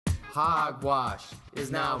Hogwash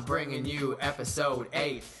is now bringing you episode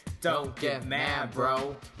 8. Don't get mad,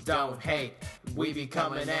 bro. Don't hate. We be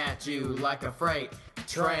coming at you like a freight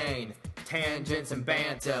train. Tangents and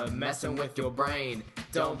banter messing with your brain.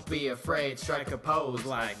 Don't be afraid, strike a pose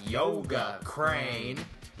like Yoga Crane.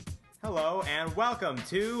 Hello and welcome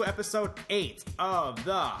to episode 8 of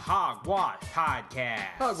the Hogwash Podcast.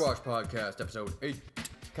 Hogwash Podcast, episode 8.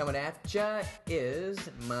 Coming at ya is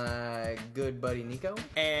my good buddy Nico.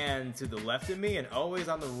 And to the left of me and always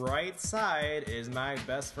on the right side is my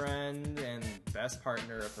best friend and best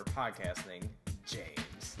partner for podcasting,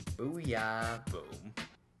 James. Booyah. Boom.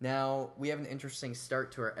 Now, we have an interesting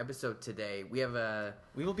start to our episode today. We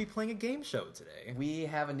will be playing a game show today. We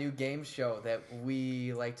have a new game show that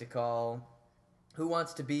we like to call Who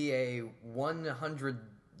Wants to Be a $100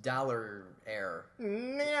 Heir?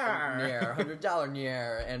 $100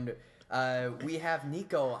 Heir. And we have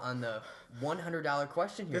Nico on the $100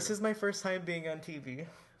 question here. This is my first time being on TV.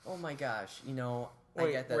 Oh my gosh, I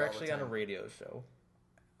get that we're all actually the on time. a radio show.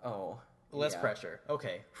 Oh. Less yeah. pressure.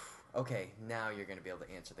 Okay. Okay, now you're going to be able to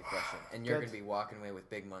answer the question, and you're Good. going to be walking away with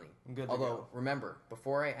big money. Good to Although, go. remember,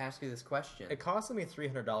 before I ask you this question... It costed me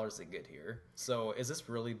 $300 to get here. So is this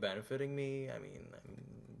really benefiting me? I mean...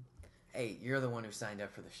 Hey, you're the one who signed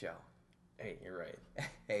up for the show. Hey, you're right.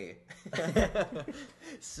 Hey.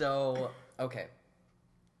 So, okay.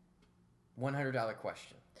 $100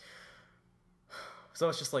 question. So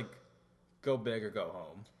it's just like, go big or go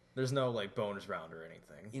home. There's no like bonus round or anything.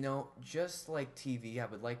 Just like TV, I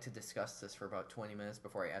would like to discuss this for about 20 minutes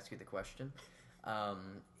before I ask you the question.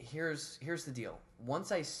 Here's the deal.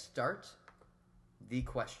 Once I start the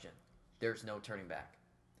question, there's no turning back.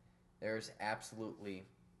 There's absolutely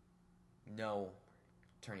no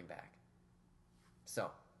turning back.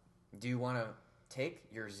 So, do you want to take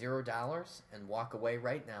your $0 and walk away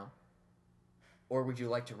right now? Or would you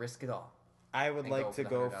like to risk it all? I would And like to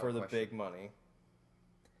go $100 for the question. big money.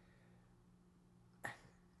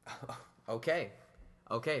 Okay,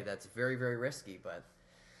 that's very, very risky, but...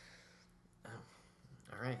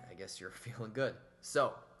 Alright, I guess you're feeling good.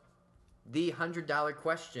 So, the $100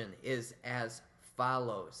 question is as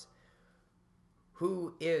follows.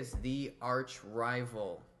 Who is the arch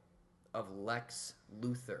rival of Lex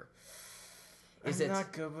Luthor? I'm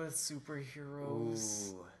not good with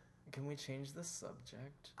superheroes. Ooh. Can we change the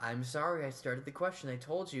subject? I'm sorry I started the question. I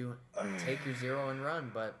told you, take your $0 and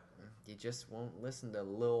run, but you just won't listen to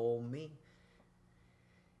little old me.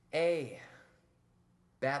 A.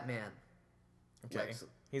 Batman. Okay. Lex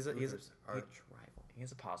He's Luthor's arch rival.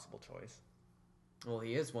 He's a possible choice. Well,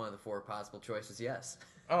 he is one of the 4 possible choices, yes.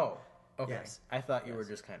 Oh, okay. Yes. I thought you were Yes.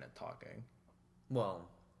 just kind of talking. Well,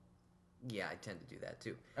 yeah, I tend to do that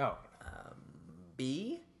too. Oh.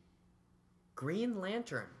 B. Green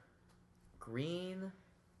Lantern. Green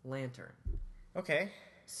Lantern. Okay.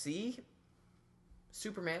 C.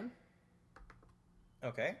 Superman.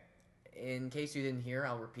 Okay. In case you didn't hear,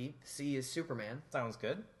 I'll repeat. C is Superman. Sounds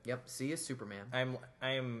good. Yep, C is Superman.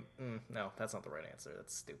 No, that's not the right answer.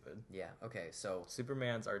 That's stupid. Yeah, okay, so...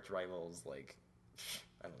 Superman's arch rival's like,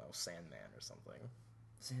 I don't know, Sandman or something.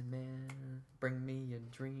 Sandman, bring me a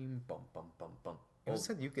dream. Bum, bum, bum, bum. Who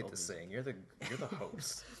said you get to sing? You're the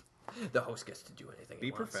host. The host gets to do anything he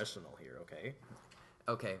Be wants. professional here, okay?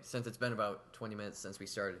 Okay, since it's been about 20 minutes since we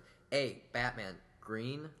started. A, Batman.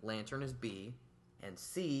 Green Lantern is B. And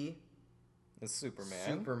C... It's Superman.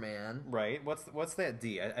 Superman. Right. What's that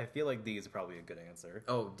D? I feel like D is probably a good answer.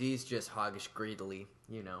 Oh, D's just hoggish greedily.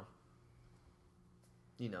 You know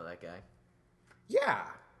that guy. Yeah.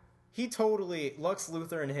 He totally... Lex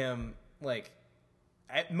Luthor and him, like...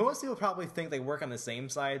 most people probably think they work on the same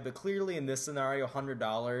side, but clearly in this scenario,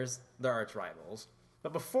 $100, they're arch rivals.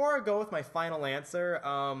 But before I go with my final answer,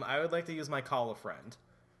 I would like to use my call a friend.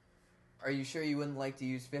 Are you sure you wouldn't like to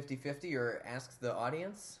use 50-50 or ask the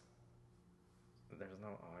audience? There's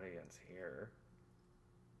no audience here.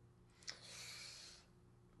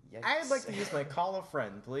 Yikes. I'd like to use my call a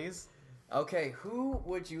friend, please. Okay, who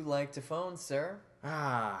would you like to phone, sir?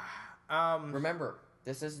 Remember,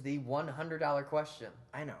 this is the $100 question.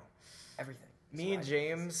 I know. Everything. Me and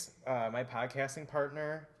James, my podcasting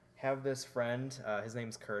partner, have this friend. His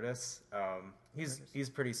name's Curtis. He's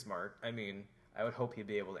pretty smart. I mean, I would hope he'd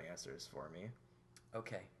be able to answer this for me.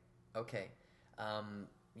 Okay.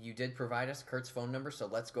 You did provide us Kurt's phone number, so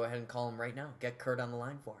let's go ahead and call him right now. Get Kurt on the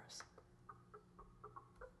line for us.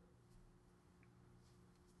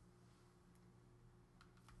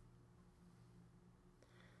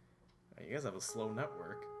 You guys have a slow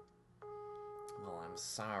network. Well, I'm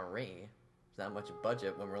sorry. There's not much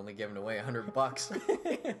budget when we're only giving away $100.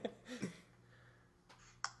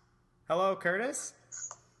 Hello, Curtis?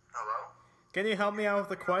 Hello? Can you help me out with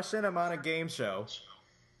the question? I'm on a game show.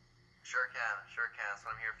 Sure can. That's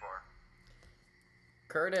what I'm here for.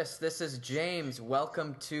 Curtis, this is James.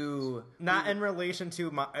 Welcome to... Not in relation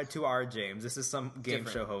to our James. This is some game Different.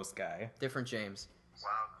 show host guy. Different James. Wow,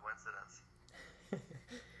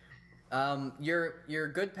 coincidence. Your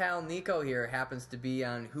good pal Nico here happens to be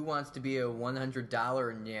on Who Wants to Be a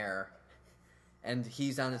 $100 Nair, and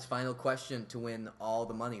he's on his final question to win all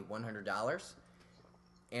the money, $100.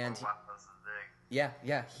 And Wow, this is big.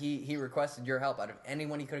 yeah, he requested your help out of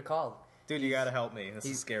anyone he could have called. Dude, you gotta help me. This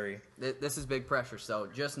is scary. This is big pressure, so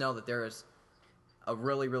just know that there is a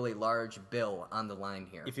really, really large bill on the line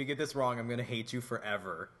here. If you get this wrong, I'm gonna hate you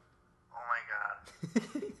forever. Oh my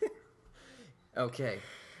god. Okay.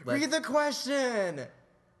 Read the question!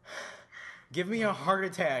 Give me a heart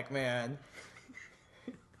attack, man.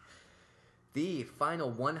 The final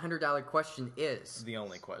 $100 question is... The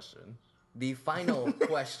only question. The final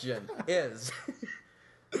question is...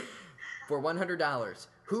 For $100,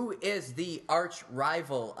 who is the arch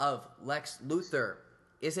rival of Lex Luthor?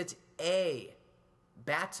 Is it A,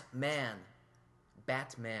 Batman,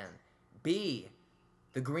 B,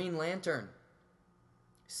 the Green Lantern,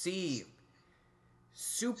 C,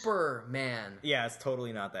 Superman, Yeah, it's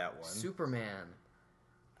totally not that one.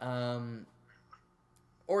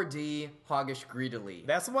 or D, Hoggish Greedily?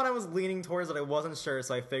 That's the one I was leaning towards, but I wasn't sure,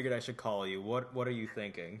 so I figured I should call you. What are you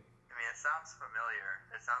thinking? I mean, it sounds familiar.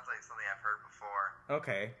 It sounds like something I've heard before.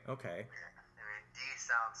 Okay. I mean, D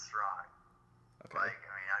sounds strong. Okay. Like,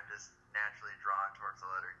 I mean, I'm just naturally drawn towards the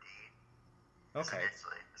letter D. Just Okay.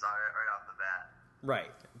 initially. Just right off the bat.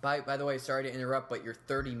 Right. By the way, sorry to interrupt, but your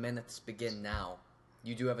 30 minutes begin now.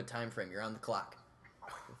 You do have a time frame. You're on the clock.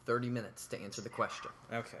 30 minutes to answer the question.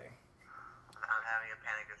 Okay. I'm having a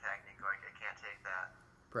panic attack, Nico. I can't take that.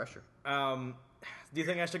 Pressure. Do you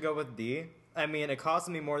think I should go with D? I mean, it cost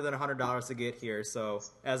me more than $100 to get here, so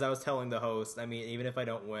as I was telling the host, I mean, even if I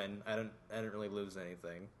don't win, I didn't really lose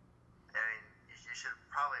anything. I mean, you should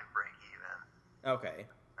probably break even. Okay.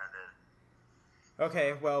 I did.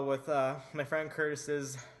 Okay, well, with my friend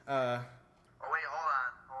Curtis's, Oh, wait, hold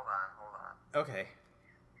on. okay.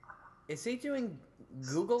 Is he doing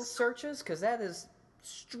Google searches? Because that is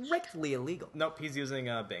strictly illegal. Nope, he's using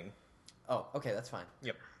Bing. Oh, okay, that's fine.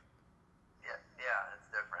 Yep. Yeah, it's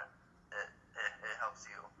different. It helps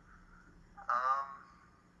you.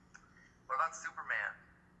 What about Superman?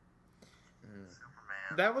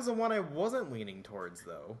 Superman. That was the one I wasn't leaning towards,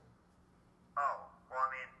 though. Oh, well, I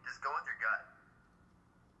mean, just go with your gut.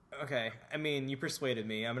 Okay, I mean, you persuaded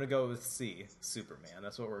me. I'm gonna go with C, Superman.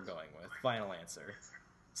 That's what we're going with. Final answer.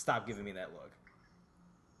 Stop giving me that look.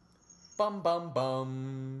 Bum bum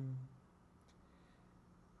bum.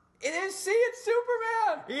 It is C. It's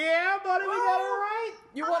Superman. Yeah, buddy, we got it right.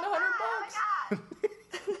 You won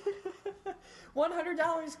 $100.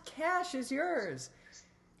 $100 cash is yours.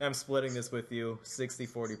 I'm splitting this with you,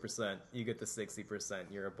 60-40%. You get the 60%.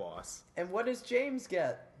 You're a boss. And what does James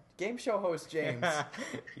get? Game show host James.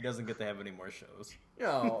 He doesn't get to have any more shows.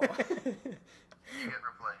 No. You get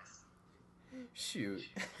replaced. Shoot.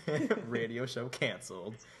 Radio show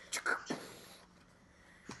canceled.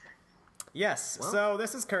 Yes, Well. so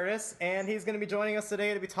this is Curtis, and he's going to be joining us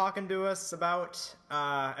today to be talking to us about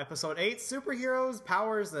Episode 8, Superheroes,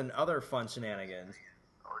 Powers, and Other Fun Shenanigans.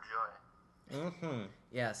 Oh, joy. Mm-hmm.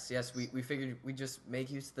 Yes, we figured we'd just make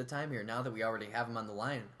use of the time here now that we already have him on the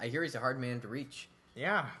line. I hear he's a hard man to reach.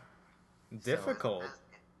 Yeah. Difficult.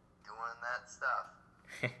 Doing that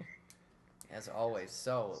stuff. As always.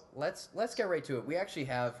 So let's get right to it. We actually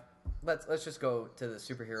have let's just go to the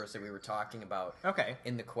superheroes that we were talking about Okay.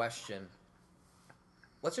 in the question.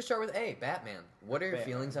 Let's just start with A, Batman. What are your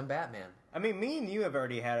Batman. feelings on Batman? I mean, me and you have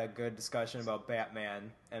already had a good discussion about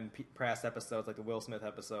Batman and past episodes, like the Will Smith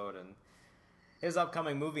episode and his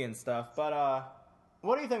upcoming movie and stuff. But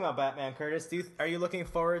what do you think about Batman, Curtis? Are you looking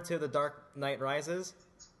forward to The Dark Knight Rises?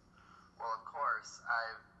 Well, of course,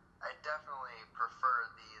 I definitely prefer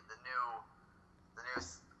the new, I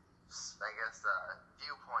guess,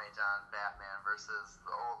 viewpoint on Batman versus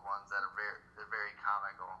the old ones that are very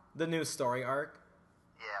comical. The new story arc?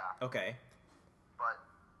 Yeah, Okay. but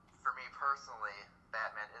for me personally,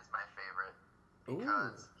 Batman is my favorite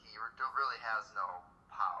because he really has no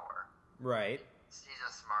power. Right. He's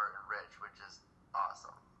just smart and rich, which is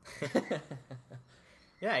awesome.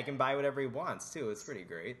 Yeah, he can buy whatever he wants, too. It's pretty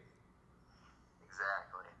great.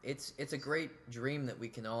 Exactly. It's a great dream that we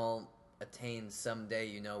can all attain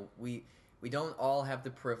someday. We don't all have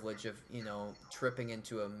the privilege of tripping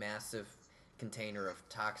into a massive container of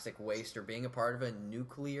toxic waste or being a part of a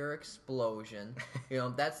nuclear explosion.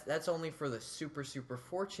 That's only for the super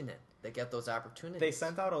fortunate that get those opportunities. They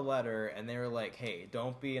sent out a letter and they were like, hey,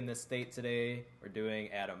 don't be in this state today. We're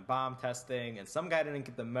doing atom bomb testing. And some guy didn't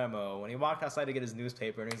get the memo. When he walked outside to get his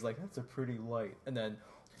newspaper, and he's like, that's a pretty light. And then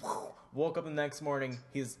woke up the next morning,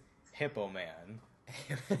 he's Hippo Man.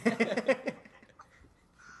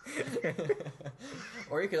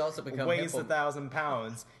 Or he could also become weighs 1,000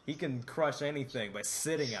 pounds. He can crush anything by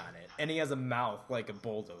sitting on it, and he has a mouth like a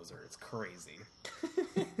bulldozer. It's crazy.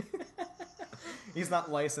 He's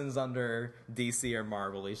not licensed under DC or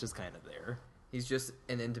Marvel. He's just kind of there. He's just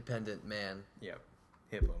an independent man. Yep,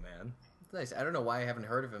 Hippo Man. It's nice. I don't know why I haven't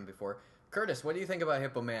heard of him before. Curtis, what do you think about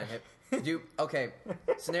Hippo Man? Okay,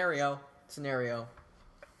 scenario.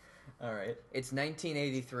 All right. It's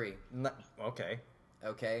 1983. Okay.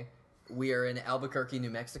 Okay, we are in Albuquerque, New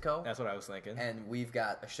Mexico. That's what I was thinking. And we've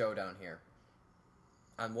got a showdown here.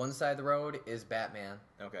 On one side of the road is Batman.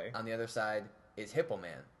 Okay. On the other side is Hippo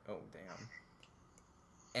Man. Oh, damn.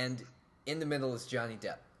 And in the middle is Johnny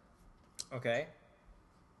Depp. Okay.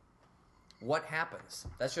 What happens?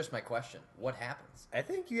 That's just my question. What happens? I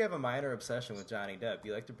think you have a minor obsession with Johnny Depp.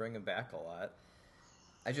 You like to bring him back a lot.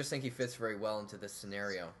 I just think he fits very well into this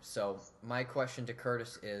scenario. So my question to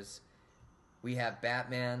Curtis is, we have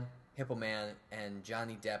Batman, Hippo Man, and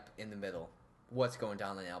Johnny Depp in the middle. What's going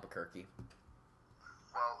down in Albuquerque?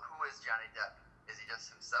 Well, who is Johnny Depp? Is he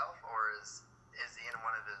just himself, or is he in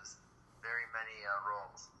one of his very many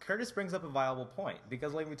roles? Curtis brings up a viable point,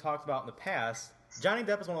 because like we talked about in the past, Johnny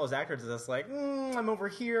Depp is one of those actors that's like, I'm over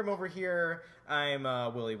here, I'm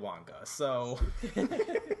Willy Wonka. So,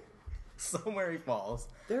 somewhere he falls.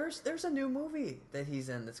 There's a new movie that he's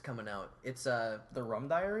in that's coming out. It's The Rum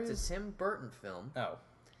Diaries? It's a Tim Burton film. Oh.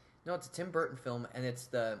 No, it's a Tim Burton film, and it's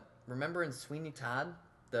remember in Sweeney Todd,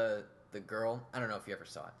 the girl? I don't know if you ever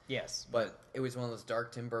saw it. Yes. But it was one of those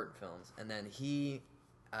dark Tim Burton films, and then he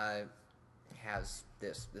has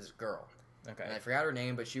this girl. Okay. And I forgot her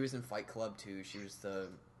name, but she was in Fight Club too. She was the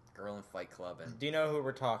girl in Fight Club. And do you know who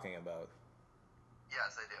we're talking about?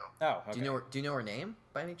 Yes, I do. Oh, okay. Do you know her name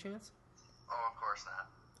by any chance? Oh, of course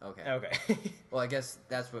not. Okay. Okay. Well, I guess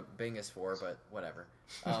that's what Bing is for, but whatever.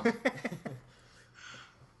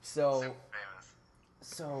 So Super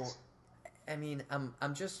famous. I mean,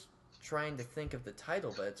 I'm just trying to think of the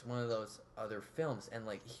title, but it's one of those other films, and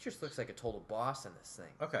like he just looks like a total boss in this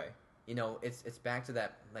thing. Okay. It's back to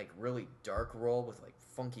that like really dark role with like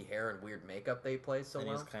funky hair and weird makeup they play so And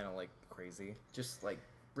well. he's kind of like crazy. Just like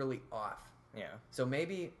really off. Yeah. So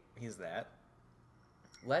maybe He's that.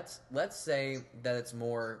 let's say that it's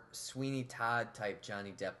more Sweeney Todd type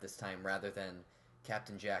Johnny Depp this time rather than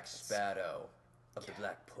Captain Jack Sparrow of the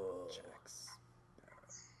Black Pearl.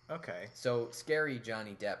 Okay. So scary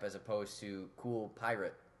Johnny Depp as opposed to cool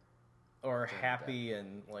pirate. Or Johnny happy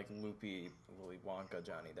and like loopy Willy Wonka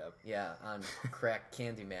Johnny Depp. Yeah, on crack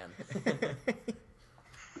Candyman. Okay.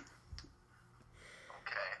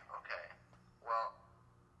 Well,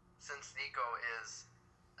 since Nico is,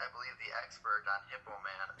 I believe, the expert on Hippo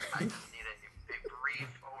Man, I just need a brief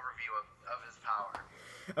overview of his power.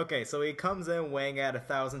 Okay, so he comes in weighing at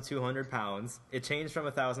 1,200 pounds. It changed from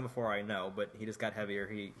 1,000 before, I know, but he just got heavier.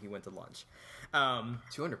 He went to lunch.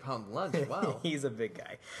 200-pound lunch, wow. He's a big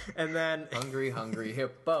guy. And then Hungry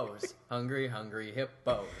hippos. Hungry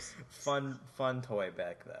hippos. fun toy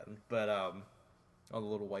back then. But all the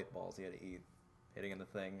little white balls he had to eat, hitting in the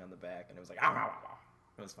thing on the back, and it was like, ow, ow, ow, ow.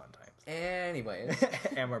 It was fun times. Anyways.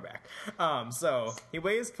 And we're back. So he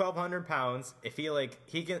weighs 1,200 pounds. If he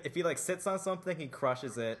sits on something, he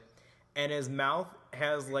crushes it, and his mouth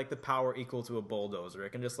has like the power equal to a bulldozer.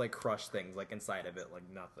 It can just like crush things like inside of it like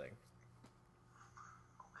nothing.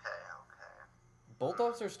 Okay.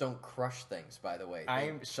 Bulldozers don't crush things, by the way.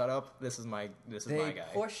 Shut up. This is my They guy.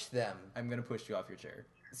 push them. I'm gonna push you off your chair.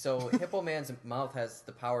 So Hippo Man's mouth has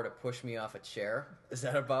the power to push me off a chair. Is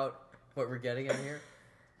that about what we're getting at here?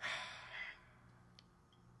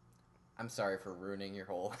 I'm sorry for ruining your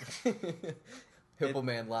whole Hippo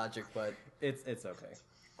Man logic, but It's okay.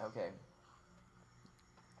 okay.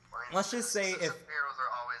 Let's just say if superheroes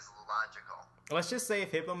are always logical. let's just say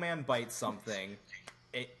if Hippo Man bites something,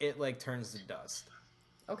 it like turns to dust.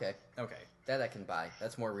 Okay. Okay, That I can buy.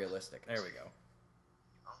 That's more realistic. there we go.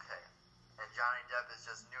 Okay. And Johnny Depp is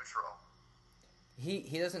just neutral.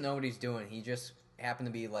 He doesn't know what he's doing. He just happened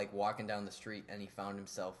to be like walking down the street and he found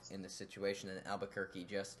himself in this situation in Albuquerque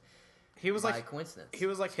just He was by like coincidence. He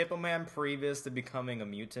was like Hippo Man previous to becoming a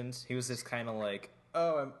mutant. He was just kind of like,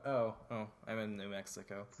 I'm in New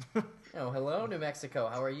Mexico. Oh, hello, New Mexico.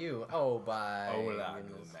 How are you? Oh, bye. Hola,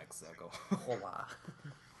 goodness. New Mexico. Hola.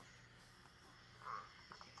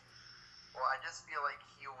 Well, I just feel like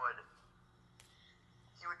he would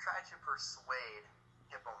try to persuade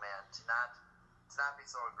Hippo Man to not be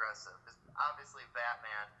so aggressive. 'Cause obviously,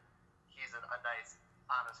 Batman, he's a nice,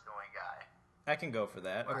 honest going guy. I can go for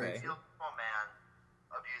that. But Okay. I feel Hippo Man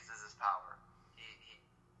abuses his power.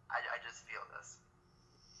 I just feel this.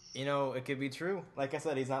 You know, it could be true. Like I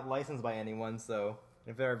said, he's not licensed by anyone, so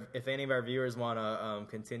if any of our viewers want to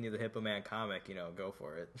continue the Hippo Man comic, you know, go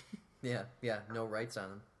for it. Yeah, no rights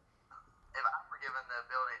on him. If I were given the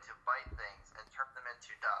ability to bite things and turn them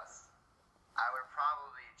into dust, I would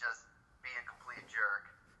probably just be a complete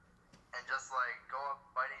jerk and just like go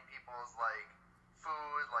up biting people's like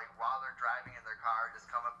food, like while they're driving in their car,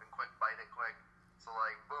 just come up and quick bite it quick. So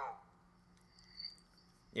like boom.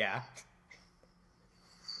 Yeah.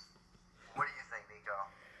 What do you think, Nico?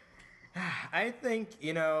 I think,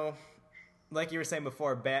 you know, like you were saying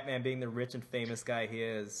before, Batman being the rich and famous guy he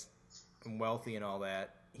is, and wealthy and all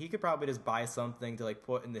that, he could probably just buy something to like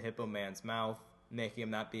put in the Hippo Man's mouth, making him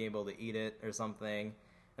not be able to eat it or something.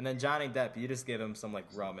 And then Johnny Depp, you just give him some like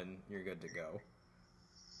rum and you're good to go.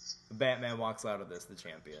 Batman walks out of this the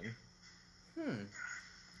champion.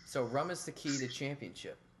 So rum is the key to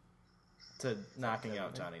championship. To knocking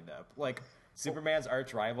out Johnny Depp. Like, Superman's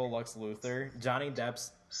arch rival, Lex Luthor, Johnny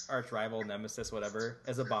Depp's arch rival, Nemesis, whatever,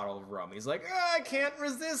 is a bottle of rum. He's like, I can't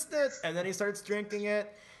resist it! And then he starts drinking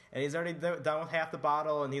it, and he's already done with half the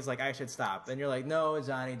bottle, and he's like, I should stop. And you're like, no,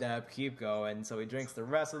 Johnny Depp, keep going. So he drinks the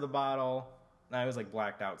rest of the bottle. Now he was like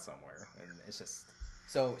blacked out somewhere, and it's just...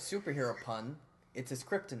 So, superhero pun, it's his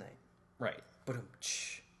kryptonite. Right. Boom.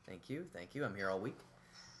 Thank you, I'm here all week.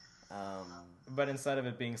 But instead of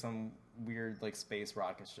it being some weird, like, space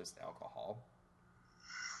rock, it's just alcohol.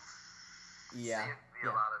 Yeah. Be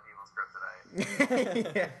a lot of people's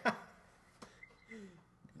kryptonite. Yeah.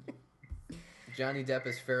 Johnny Depp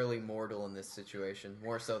is fairly mortal in this situation,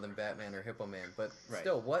 more so than Batman or Hippo Man. But Right.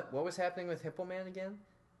 still, what was happening with Hippo Man again?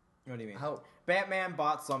 What do you mean? How? Batman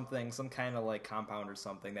bought something, some kind of like compound or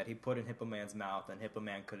something that he put in Hippo Man's mouth, and Hippo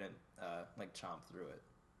Man couldn't like chomp through it.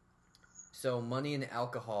 So money and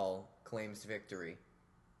alcohol claims victory.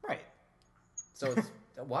 Right. So it's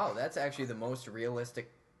wow, that's actually the most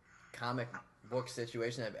realistic comic book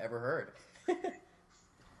situation I've ever heard.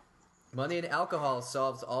 Money and alcohol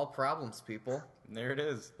solves all problems, people. There it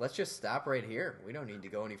is. Let's just stop right here. We don't need to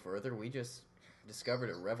go any further. We just discovered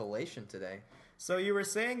a revelation today. So you were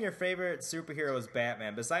saying your favorite superhero is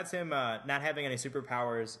Batman. Besides him not having any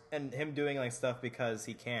superpowers and him doing like stuff because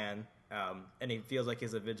he can, and he feels like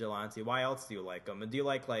he's a vigilante. Why else do you like him? And do you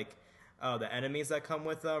like the enemies that come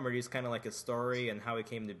with him, or do you just kind of like his story and how he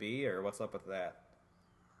came to be, or what's up with that?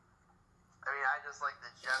 I mean, I just like the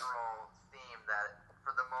general theme that,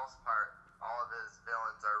 for the most part, all of his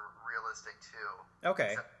villains are realistic too.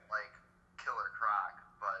 Okay. Except, like, Killer Croc,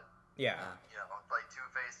 but, Yeah. you know, like,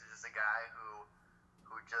 Two-Face is just a guy who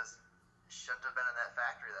just shouldn't have been in that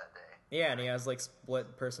factory that day. Yeah, and he has like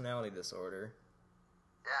split personality disorder.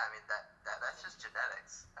 Yeah, I mean, that's just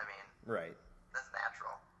genetics. I mean, Right. that's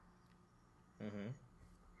natural. Mm-hmm.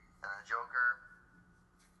 And the Joker,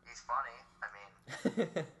 he's funny. I mean,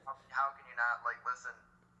 how can you not, like, listen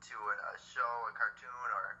to a show, a cartoon,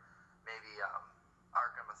 or maybe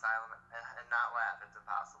Arkham Asylum and not laugh? It's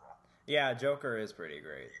impossible. Yeah, Joker is pretty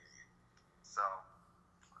great. So,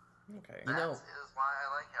 Okay. You know- that is why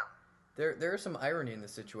I like him. There is some irony in the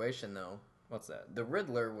situation, though. What's that? The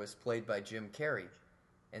Riddler was played by Jim Carrey,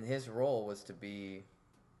 and his role was to be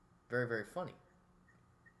very, very funny.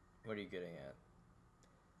 What are you getting at?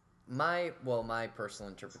 My personal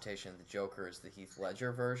interpretation of the Joker is the Heath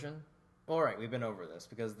Ledger version. All right, we've been over this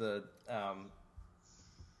because the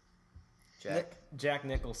Jack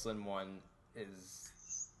Nicholson one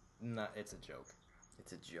is not. It's a joke.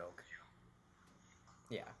 It's a joke.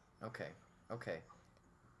 Yeah. Okay.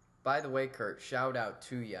 By the way, Kurt, shout out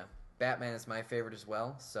to ya. Batman is my favorite as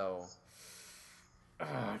well, so...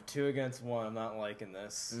 2 against 1. I'm not liking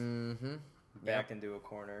this. Mm-hmm. Back into a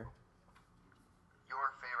corner.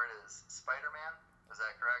 Your favorite is Spider-Man? Is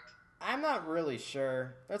that correct? I'm not really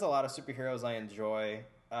sure. There's a lot of superheroes I enjoy.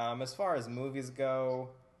 As far as movies go,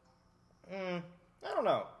 I don't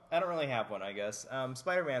know. I don't really have one, I guess.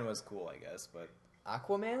 Spider-Man was cool, I guess, but...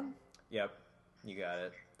 Aquaman? Yep, you got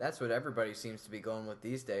it. That's what everybody seems to be going with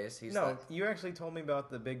these days. He's No, like, you actually told me about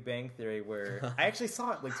the Big Bang Theory where... I actually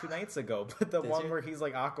saw it like 2 nights ago, but the Did one you? where he's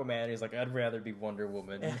like Aquaman, he's like, I'd rather be Wonder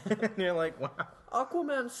Woman. And you're like, wow.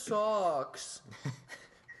 Aquaman sucks.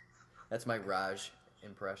 That's my Raj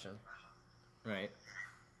impression. Right.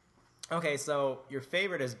 Okay, so your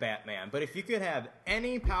favorite is Batman, but if you could have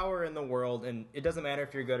any power in the world, and it doesn't matter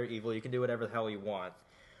if you're good or evil, you can do whatever the hell you want,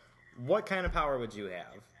 what kind of power would you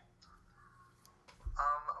have?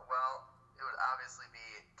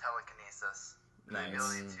 The Nice.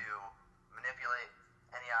 ability to manipulate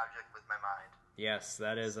any object with my mind. Yes,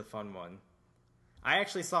 that is a fun one. I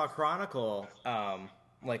actually saw Chronicle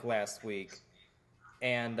like last week,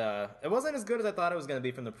 and it wasn't as good as I thought it was going to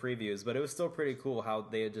be from the previews, but it was still pretty cool how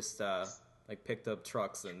they had just like picked up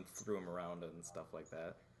trucks and threw them around and stuff like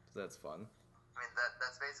that. So that's fun. I mean,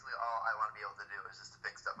 that's basically all I want to be able to do is just to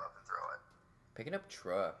pick stuff up and throw it. Picking up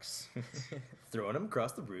trucks. Throwing them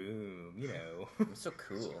across the room, you know. I'm so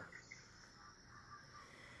cool.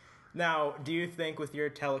 Now, do you think with your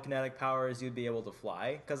telekinetic powers you'd be able to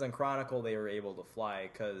fly? Because in Chronicle they were able to fly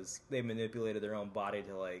because they manipulated their own body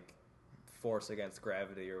to like force against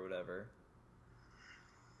gravity or whatever.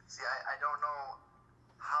 See, I don't know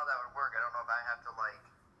how that would work. I don't know if I have to, like,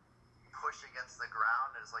 push against the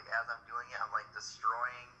ground. It's like, as I'm doing it, I'm, like,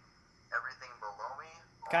 destroying everything below me.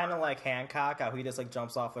 Kind of like Hancock, how he just like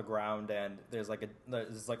jumps off the ground and there's like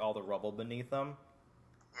all the rubble beneath him.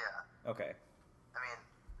 Yeah. Okay. I mean,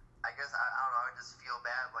 I guess, I don't know, I would just feel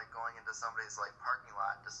bad, like, going into somebody's, like, parking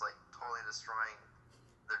lot, just, like, totally destroying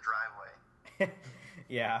their driveway.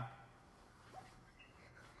 Yeah.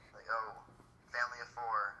 Like, oh, family of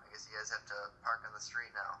four, I guess you guys have to park on the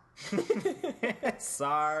street now.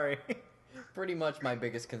 Sorry. Pretty much my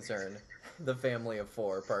biggest concern. The family of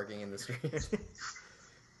four parking in the street.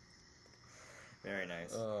 Very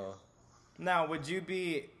nice. Oh. Now, would you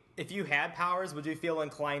be, if you had powers, would you feel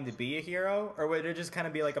inclined to be a hero? Or would it just kind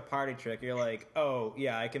of be like a party trick? You're like, oh,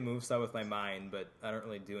 yeah, I can move stuff with my mind, but I don't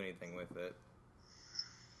really do anything with it.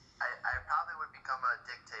 I probably would become a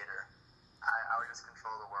dictator. I would just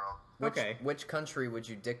control the world. Okay. Which country would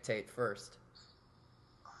you dictate first?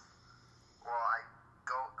 Well, I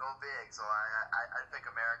go big, so I'd pick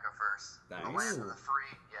America first. Nice. The land of the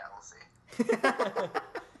free, yeah, we'll see.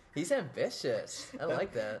 He's ambitious. I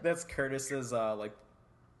like that. That's Curtis's,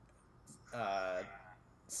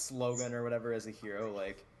 slogan or whatever as a hero,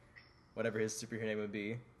 like, whatever his superhero name would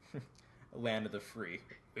be. Land of the free.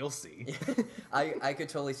 We'll see. I could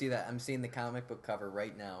totally see that. I'm seeing the comic book cover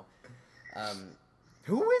right now.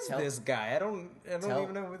 Who is this guy? I don't even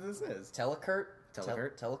know who this is. Telekurt?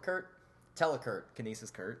 Telekurt? Telekurt.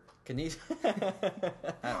 Kinesis Kurt. Kinesis.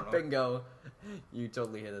 I don't know. Bingo. You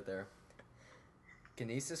totally hit it there.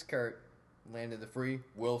 Kinesis Kurt, Land of the Free,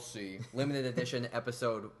 we'll see. Limited edition,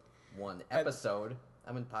 episode 1. Episode.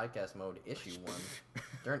 I'm in podcast mode, issue 1.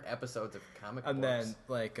 There aren't episodes of comic And books. then,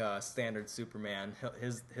 like, standard Superman,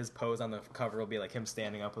 his pose on the cover will be, like, him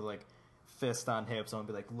standing up with, like, fist on hips, and I'll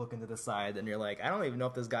be, like, looking to the side, and you're like, I don't even know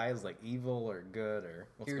if this guy is, like, evil or good, or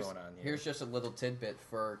what's going on here. Here's just a little tidbit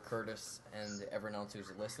for Curtis and everyone else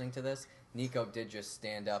who's listening to this. Nico did just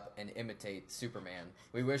stand up and imitate Superman.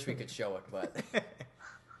 We wish we could show it, but...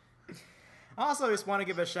 Also, I just want to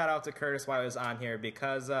give a shout-out to Curtis while I was on here,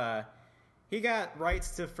 because, he got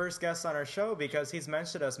rights to first guest on our show because he's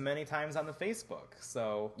mentioned us many times on the Facebook.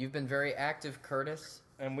 So You've been very active, Curtis.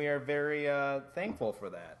 and we are very thankful for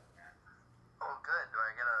that. Oh, good. Do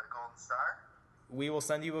I get a golden star? We will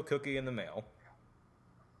send you a cookie in the mail.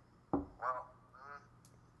 Well,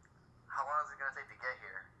 how long is it going to take to get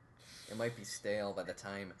here? It might be stale by the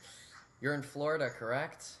time. You're in Florida,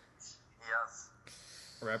 correct? Yes.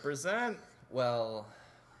 Represent. Well,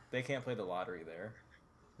 They can't play the lottery there.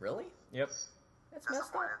 really? Yep. That's messed up.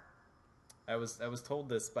 Disappointed. I was told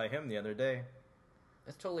this by him the other day.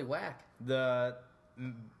 That's totally whack. The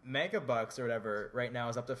megabucks or whatever right now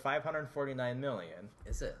is up to 549 million.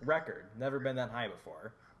 Is it? Record. Never been that high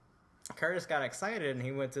before. Curtis got excited and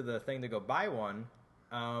he went to the thing to go buy one.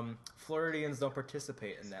 Floridians don't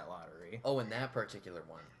participate in that lottery. Oh, in that particular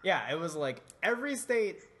one. Yeah, it was like every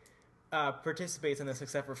state participates in this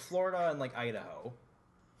except for Florida and like Idaho.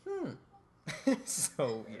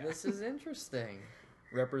 So yeah, This is interesting.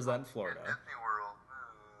 represent Florida.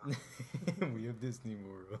 Disney World. We have Disney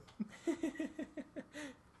World.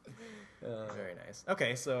 Very nice.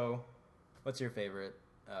 Okay, so what's your favorite?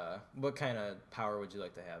 What kind of power would you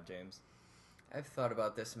like to have, James? I've thought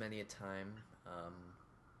about this many a time.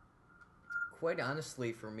 Quite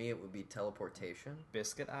honestly, for me, it would be teleportation.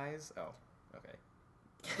 Biscuit eyes? Oh, okay.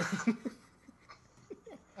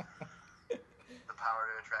 The power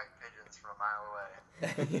to attract pigeons from a mile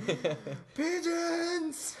away.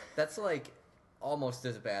 Pigeons! That's like almost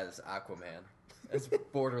as bad as Aquaman. It's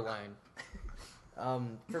borderline.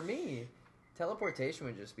 For me, teleportation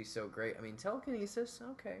would just be so great. I mean, telekinesis,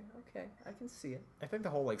 okay, I can see it. I think the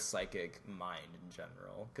whole like psychic mind in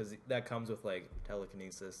general, because that comes with like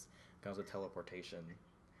telekinesis, comes with teleportation,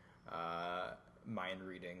 mind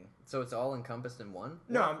reading. So it's all encompassed in one?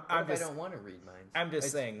 No, What I'm if just- I don't want to read minds? I'm just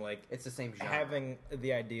It's- saying, like, It's the same genre. having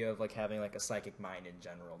the idea of like having like a psychic mind in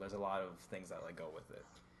general. There's a lot of things that like go with it.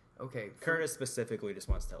 Okay. Curtis specifically just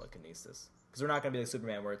wants telekinesis. Because we're not going to be like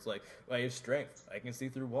Superman where it's like, I have strength. I can see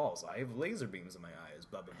through walls. I have laser beams in my eyes.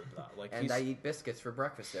 Blah, blah, blah, blah. Like, And I eat biscuits for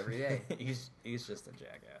breakfast every day. he's just a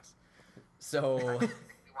jackass. So... You want to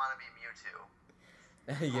be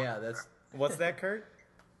Mewtwo. yeah, that's... What's that, Kurt?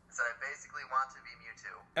 So I basically want to be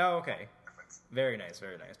Mewtwo. Oh, okay. Very nice,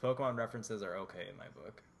 very nice. Pokemon references are okay in my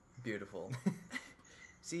book. Beautiful.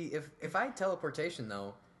 See, if I had teleportation,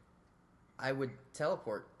 though, I would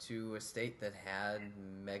teleport to a state that had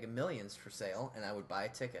Mega Millions for sale, and I would buy a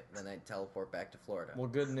ticket. Then I'd teleport back to Florida. Well,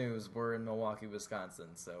 good news. We're in Milwaukee, Wisconsin,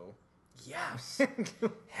 so... Yes!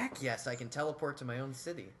 Heck yes, I can teleport to my own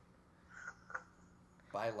city.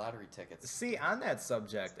 Buy lottery tickets. See, on that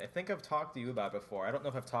subject, I think I've talked to you about it before. I don't know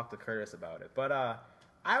if I've talked to Curtis about it, but I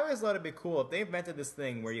always thought it'd be cool if they invented this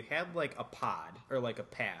thing where you had like a pod or like a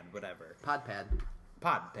pad, whatever. Pod pad.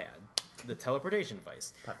 The teleportation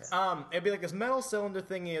device. Pod pad. It'd be like this metal cylinder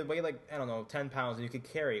thing. It'd weigh like, I don't know, 10 pounds, and you could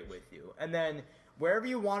carry it with you. And then wherever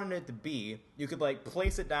you wanted it to be, you could like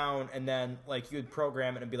place it down, and then like you would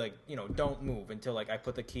program it and be like, you know, don't move until like I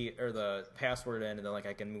put the key or the password in, and then like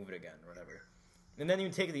I can move it again or whatever. And then you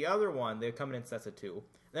take the other one. They come in sets of 2. And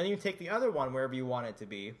then you take the other one wherever you want it to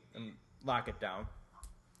be and lock it down.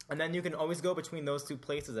 And then you can always go between those 2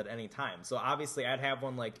 places at any time. So obviously I'd have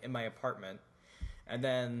one like in my apartment. And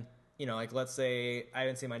then, you know, like let's say I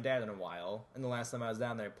haven't seen my dad in a while. And the last time I was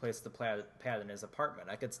down there, I placed the pad in his apartment.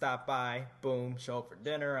 I could stop by, boom, show up for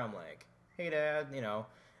dinner. I'm like, hey, Dad, you know.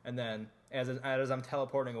 And then as I'm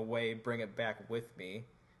teleporting away, bring it back with me.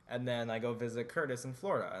 And then I go visit Curtis in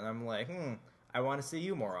Florida. And I'm like, I want to see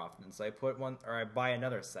you more often, so I put one, or I buy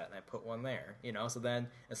another set and I put one there, you know. So then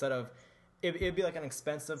instead of it'd be like an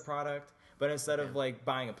expensive product, but instead of like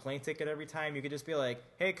buying a plane ticket every time, you could just be like,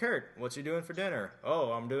 "Hey, Kurt, what you doing for dinner?"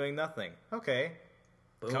 "Oh, I'm doing nothing." "Okay."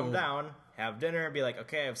 Boom. Come down, have dinner, be like,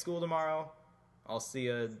 "Okay, I have school tomorrow. I'll see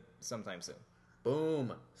you sometime soon."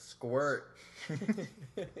 Boom, squirt.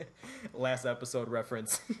 Last episode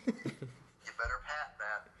reference. You better pat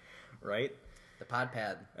that. Right. The pod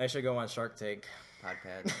pad. I should go on Shark Tank. Pod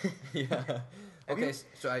pad. Yeah. Okay,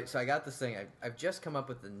 so I got this thing. I've just come up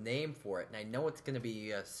with the name for it, and I know it's going to be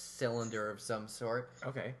a cylinder of some sort.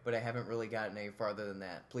 Okay. But I haven't really gotten any farther than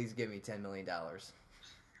that. Please give me $10 million. Boom.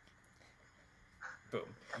 There's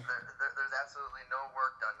absolutely no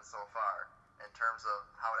work done so far in terms of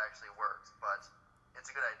how it actually works, but it's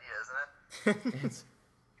a good idea, isn't it? It's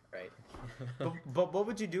right. But what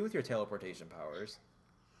would you do with your teleportation powers?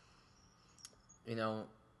 You know,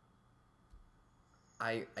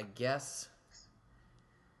 I guess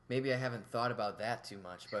maybe I haven't thought about that too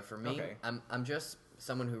much, but for me, Okay. I'm just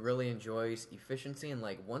someone who really enjoys efficiency, and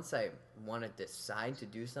like once I want to decide to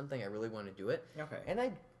do something, I really want to do it. Okay. And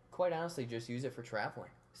I quite honestly just use it for traveling.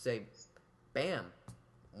 Say, bam,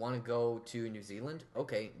 want to go to New Zealand?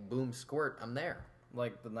 Okay, boom, squirt, I'm there.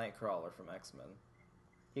 Like the Nightcrawler from X-Men.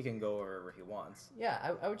 He can go wherever he wants.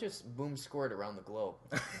 Yeah, I would just boom squirt around the globe.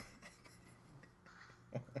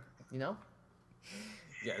 You know?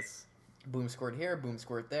 Yes. Boom squirt here, boom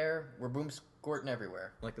squirt there. We're boom squirting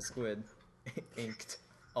everywhere. Like a squid. Inked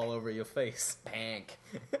all over your face. Pank.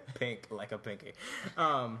 Pink, like a pinky.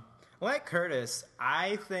 Like Curtis,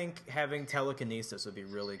 I think having telekinesis would be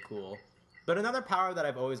really cool. But another power that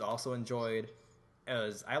I've always also enjoyed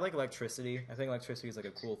is I like electricity. I think electricity is like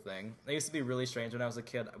a cool thing. It used to be really strange when I was a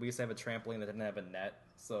kid. We used to have a trampoline that didn't have a net,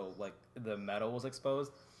 so like the metal was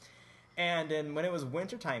exposed. And then when it was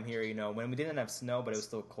wintertime here, you know, when we didn't have snow but it was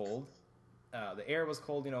still cold, the air was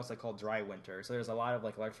cold, you know, it's like called dry winter. So there's a lot of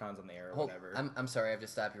like electrons in the air or whatever. I'm sorry, I have to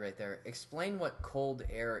stop you right there. Explain what cold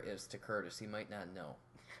air is to Curtis. He might not know.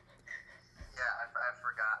 Yeah,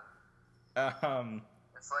 I've forgotten.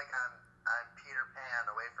 It's like I'm Peter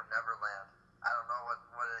Pan away from Neverland. I don't know what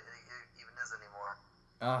it even is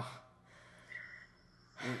anymore.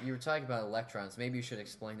 You were talking about electrons. Maybe you should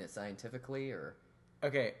explain it scientifically, or...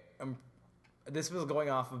 Okay, this was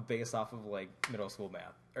based off of like middle school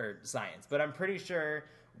math or science, but I'm pretty sure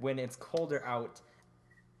when it's colder out,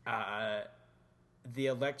 the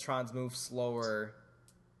electrons move slower,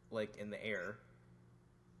 like in the air,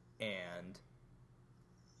 and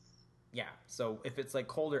yeah. So if it's like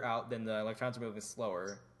colder out, then the electrons are moving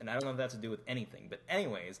slower, and I don't know if that has to do with anything. But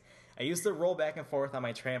anyways, I used to roll back and forth on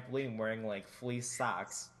my trampoline wearing like fleece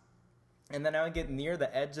socks, and then I would get near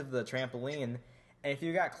the edge of the trampoline. And if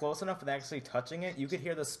you got close enough with actually touching it, you could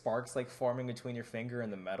hear the sparks like forming between your finger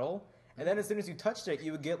and the metal. And then as soon as you touched it,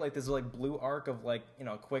 you would get like this like blue arc of like, you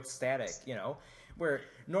know, quick static, you know, where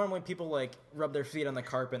normally people like rub their feet on the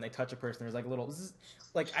carpet and they touch a person. There's like a little, zzz.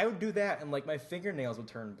 Like I would do that and like my fingernails would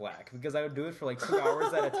turn black because I would do it for like 2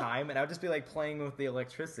 hours at a time and I would just be like playing with the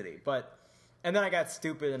electricity. And then I got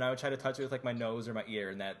stupid and I would try to touch it with like my nose or my ear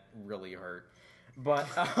and that really hurt. But,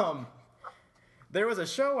 there was a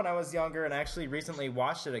show when I was younger, and I actually recently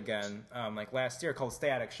watched it again, like last year, called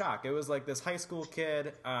Static Shock. It was like this high school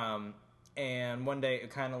kid, and one day,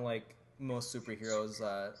 kind of like most superheroes,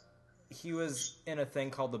 he was in a thing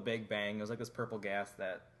called the Big Bang. It was like this purple gas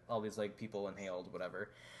that all these like people inhaled, whatever.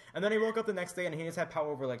 And then he woke up the next day, and he just had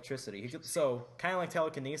power over electricity. So kind of like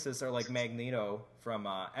telekinesis or like Magneto from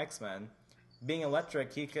X-Men. Being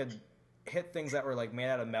electric, he could hit things that were like made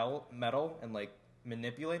out of metal and like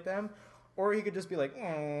manipulate them. Or he could just be like,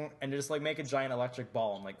 and just like make a giant electric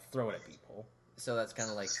ball and like throw it at people. So that's kind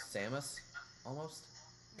of like Samus, almost.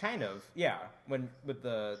 Kind of, yeah. When with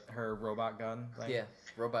her robot gun thing. Yeah,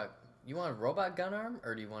 robot. You want a robot gun arm,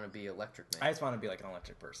 or do you want to be Electric Man? I just want to be like an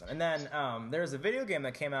electric person. And then there's a video game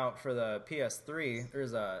that came out for the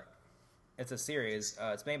PS3. It's a series.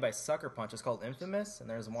 It's made by Sucker Punch. It's called Infamous, and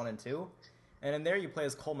there's 1 and 2. And in there you play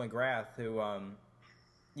as Cole McGrath, who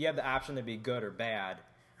you have the option to be good or bad.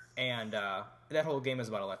 And that whole game is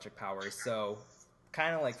about electric powers. So,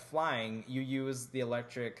 kind of like flying, you use the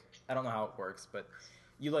electric. I don't know how it works, but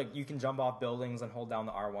you can jump off buildings and hold down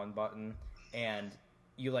the R1 button, and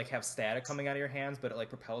you like have static coming out of your hands, but it like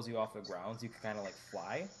propels you off the ground, so you can kind of like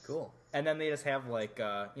fly. Cool. And then they just have like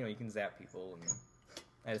you can zap people, and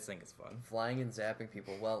I just think it's fun. Flying and zapping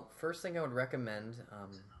people. Well, first thing I would recommend,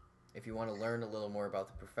 if you want to learn a little more about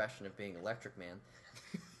the profession of being Electric Man.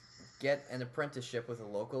 Get an apprenticeship with a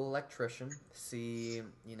local electrician. See,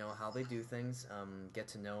 how they do things. Get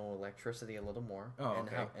to know electricity a little more, and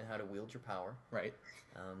how to wield your power. Right.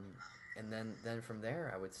 And then from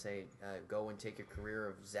there, I would say go and take a career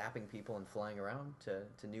of zapping people and flying around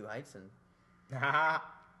to new heights and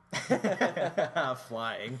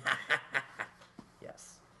flying.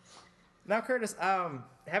 Yes. Now, Curtis,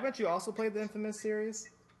 haven't you also played the Infamous series?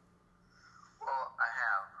 Well, I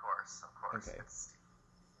have, of course. Okay. It's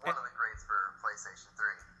one of the greats for PlayStation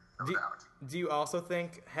 3, no doubt. Do you also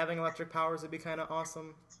think having electric powers would be kind of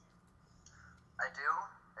awesome? I do,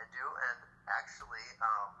 and actually, I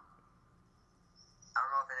don't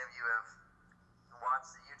know if any of you have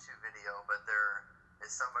watched the YouTube video, but there is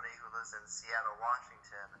somebody who lives in Seattle,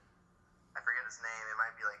 Washington. I forget his name. It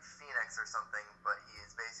might be like Phoenix or something, but he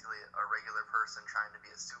is basically a regular person trying to be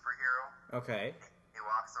a superhero. Okay. He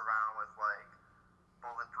walks around with like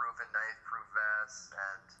bulletproof and knife-proof vests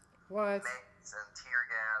and mace and tear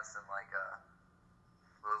gas and like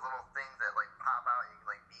those little things that like pop out and you can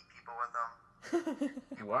like beat people with them.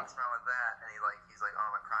 He walks around with that and he's like, oh,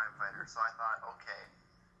 I'm a crime fighter. So I thought, okay,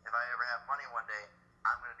 if I ever have money one day,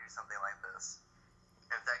 I'm gonna do something like this.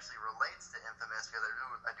 And it actually relates to Infamous because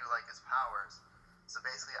I do like his powers. So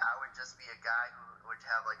basically, I would just be a guy who would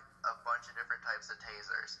have like a bunch of different types of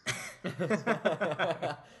tasers.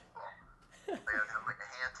 Like I would have like a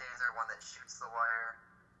hand taser, one that shoots the wire.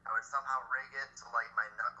 I would somehow rig it so like my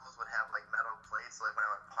knuckles would have like metal plates, so like when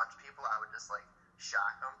I would punch people, I would just like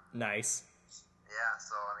shock them. Nice. Yeah,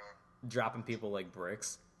 so I mean, dropping people like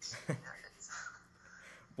bricks. Yeah,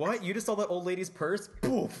 What? You just saw that old lady's purse?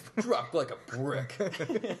 Poof! Dropped like a brick.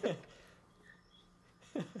 exactly.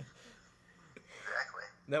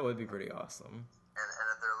 That would be pretty awesome. And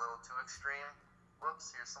if they're a little too extreme,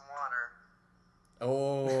 whoops, here's some water.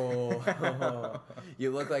 Oh,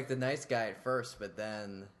 you look like the nice guy at first, but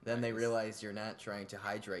then they realize you're not trying to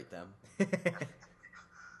hydrate them.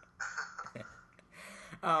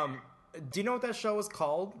 Do you know what that show was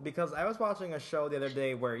called? Because I was watching a show the other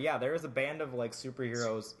day where, there was a band of, like,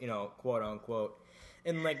 superheroes, quote unquote,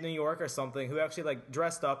 in, like, New York or something, who actually, like,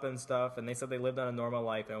 dressed up and stuff, and they said they lived on a normal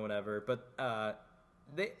life and whatever, but, I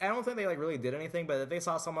don't think they, like, really did anything, but if they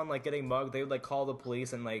saw someone, like, getting mugged, they would, like, call the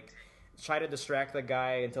police and, like, try to distract the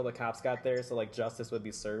guy until the cops got there so, like, justice would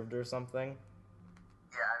be served or something.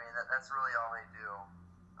 Yeah, I mean, that's really all they do,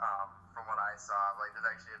 from what I saw. Like, there's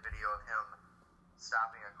actually a video of him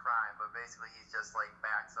stopping a crime, but basically he's just, like,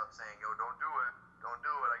 backs up saying, yo, don't do it, don't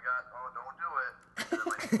do it, don't do it, and then,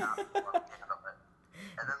 like, the cops handle it.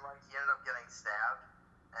 And then, like, he ended up getting stabbed,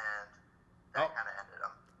 and that kind of ended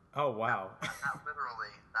him. Oh, wow. Not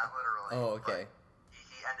literally. Oh, okay.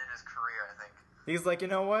 He ended his career, I think. He's like, you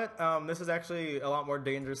know what? This is actually a lot more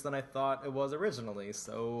dangerous than I thought it was originally,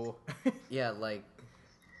 so... Yeah, like,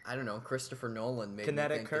 I don't know, Christopher Nolan made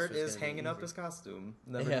Kinetic me think Kurt this was is gonna be hanging up easy. his costume,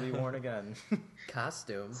 never to be worn again.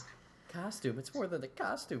 Costume? It's more than a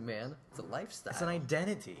costume, man. It's a lifestyle. It's an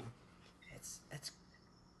identity. it's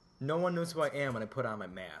No one knows who I am when I put on my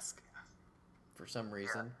mask. for some Yeah,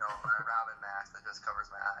 reason. no, my Robin mask that just covers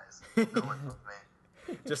my eyes. No one knows me.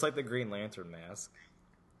 Just like the Green Lantern mask.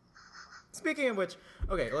 Speaking of which,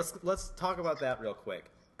 okay, let's talk about that real quick.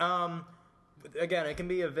 Again, it can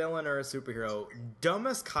be a villain or a superhero.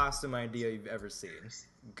 Dumbest costume idea you've ever seen.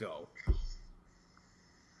 Go.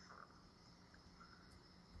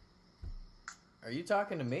 Are you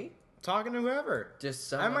talking to me? Talking to whoever. Just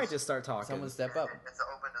someone, I might just start talking. Someone step up. It's an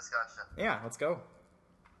open discussion. Yeah, let's go.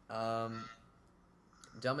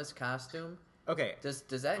 Dumbest costume. Okay. Does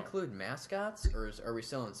that include mascots, or are we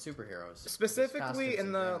still in superheroes? Specifically Just costumes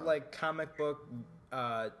in the general. like comic book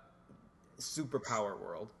superpower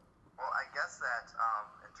world. Well, I guess that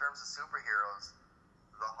in terms of superheroes,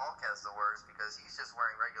 the Hulk has the worst because he's just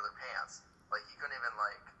wearing regular pants. Like he couldn't even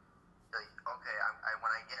like okay,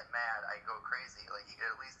 when I get mad, I go crazy. Like he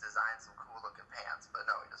could at least design some cool looking pants, but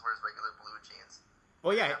no, he just wears regular blue jeans.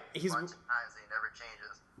 Well, yeah, A bunch of times and he never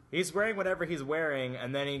changes. he's wearing whatever he's wearing,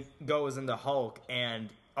 and then he goes into Hulk, and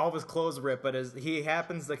all of his clothes rip, but he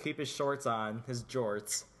happens to keep his shorts on, his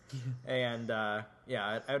jorts. And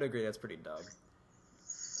yeah, I would agree that's pretty dumb.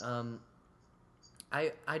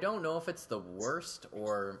 I don't know if it's the worst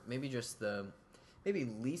or maybe just the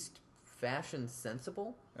least fashion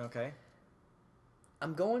sensible. Okay.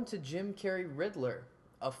 I'm going to Jim Carrey Riddler.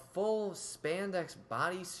 A full spandex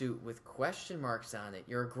bodysuit with question marks on it.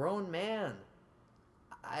 You're a grown man.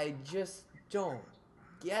 I just don't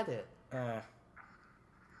get it. Okay. I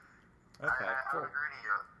would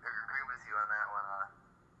agree with you on that one.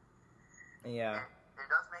 Yeah. It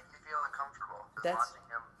does make you feel uncomfortable just That's- watching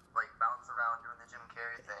him like bounce around doing the Jim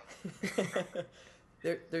Carrey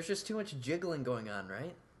thing. There's just too much jiggling going on,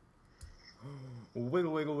 right?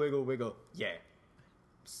 Wiggle, wiggle, wiggle, wiggle. Yeah.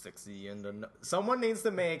 Sexy and someone needs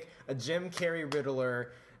to make a Jim Carrey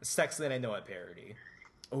Riddler Sexy and I Know It parody.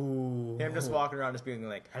 Ooh. Him just walking around just being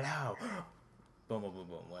like, hello. Boom, boom, boom,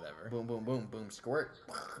 boom, whatever. Boom, boom, boom, boom, squirt.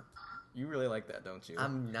 You really like that, don't you?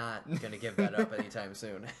 I'm not gonna give that up anytime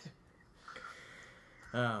soon.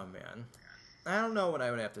 Oh, man. I don't know what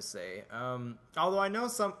I would have to say. Although I know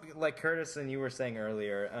some, like Curtis and you were saying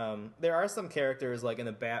earlier, there are some characters, like in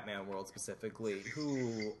the Batman world specifically,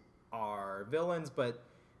 who are villains, but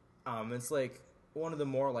it's like one of the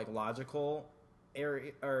more like logical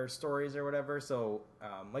area or stories or whatever. So,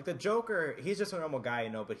 like the Joker, he's just a normal guy,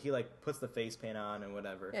 but he like puts the face paint on and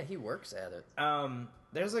whatever. Yeah, he works at it.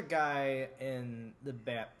 There's a guy in the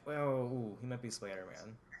he might be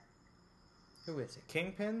Spider-Man. Who is it?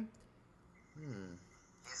 Kingpin? He's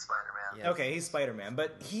Spider-Man. Yeah. Okay, he's Spider-Man,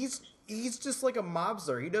 but he's just like a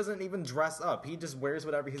mobster. He doesn't even dress up. He just wears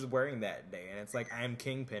whatever he's wearing that day, and it's like, I'm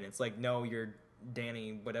Kingpin. It's like, no, you're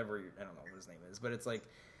Danny, whatever. I don't know what his name is, but it's like,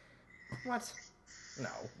 what? No.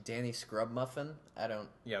 Danny Scrub Muffin? I don't.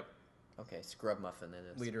 Yep. Okay, Scrub Muffin it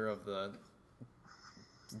is. Leader of the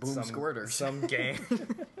Boom Squirters. Some gang. Their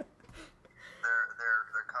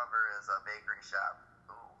cover is a bakery shop.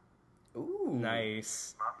 Ooh, Ooh.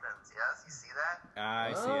 Nice. muffins. Yes, you see that?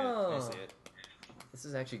 I see Oh. it. I see it. This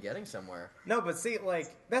is actually getting somewhere. No, but see,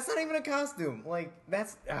 like, that's not even a costume. Like,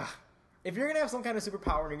 that's... If you're going to have some kind of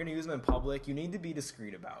superpower and you're going to use them in public, you need to be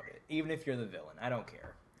discreet about it. Even if you're the villain. I don't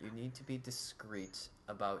care. You need to be discreet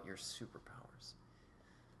about your superpowers.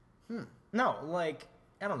 No, like,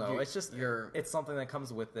 I don't know. You- It's just... It's something that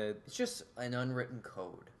comes with it. It's just an unwritten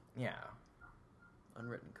code. Yeah.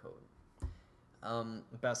 Unwritten code. The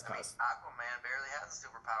best costume. Aquaman barely has a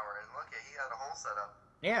superpower, and look, he had a whole setup.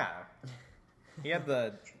 Yeah. He had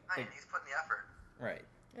the... I mean, he's putting the effort. Right.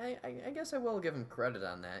 I guess I will give him credit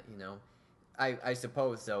on that, I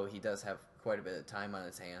suppose, though, he does have quite a bit of time on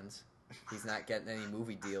his hands. He's not getting any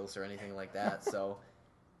movie deals or anything like that, so...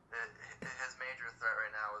 His major threat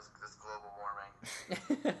right now is this global warming.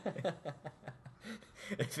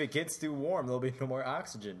 If it gets too warm, there'll be no more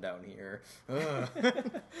oxygen down here. Ugh.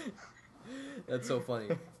 That's so funny.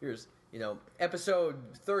 Here's, episode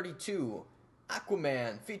 32,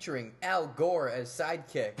 Aquaman, featuring Al Gore as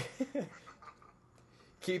sidekick.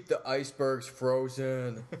 Keep the icebergs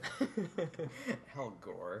frozen. Al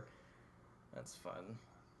Gore. That's fun.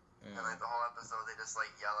 And like the whole episode, they just like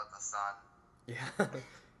yell at the sun. Yeah.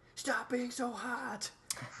 Stop being so hot.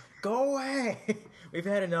 Go away! We've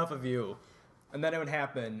had enough of you. And then it would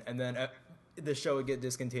happen, and then the show would get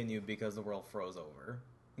discontinued because the world froze over.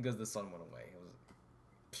 Because the sun went away. It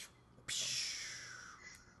was...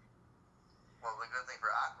 Well, the good thing for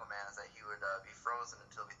Aquaman is that he would be frozen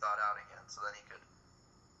until he thawed out again, so then he could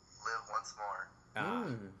live once more.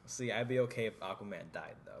 See, I'd be okay if Aquaman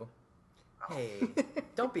died, though. Hey,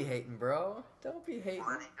 don't be hating, bro. Don't be hating. Well,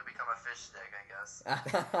 then he could become a fish stick, I guess.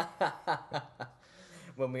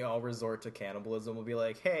 When we all resort to cannibalism, we'll be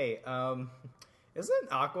like, hey, isn't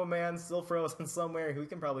Aquaman still frozen somewhere? We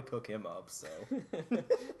can probably cook him up, so. Well, by the time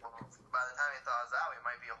he thaws out, he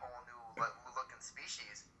might be a whole new looking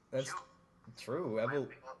species. That's Shoot, true. might be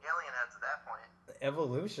alien heads at that point.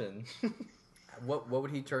 Evolution. What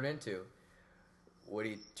would he turn into? Would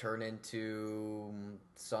he turn into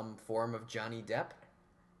some form of Johnny Depp?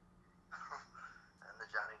 And the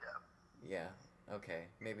Johnny Depp. Yeah. Okay.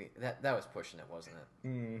 Maybe that was pushing it, wasn't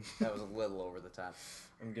it? That was a little over the top.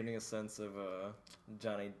 I'm getting a sense of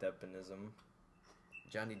Johnny Deppinism.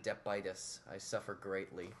 Johnny Deppitis. I suffer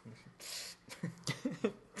greatly.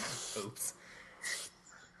 Oops.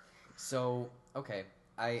 So, okay.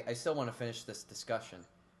 I still want to finish this discussion.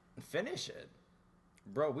 Finish it.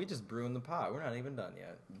 Bro, we just brewing the pot. We're not even done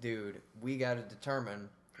yet. Dude, we got to determine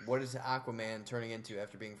what is Aquaman turning into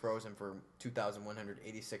after being frozen for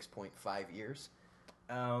 2,186.5 years.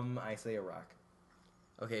 I say a rock.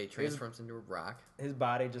 Okay, he transforms into a rock. His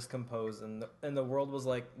body just composed, and the world was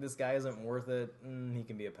like, this guy isn't worth it. He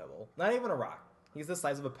can be a pebble. Not even a rock. He's the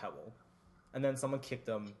size of a pebble. And then someone kicked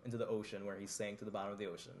him into the ocean, where he sank to the bottom of the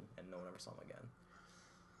ocean, and no one ever saw him again.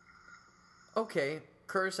 Okay,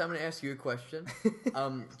 Curtis, I'm going to ask you a question.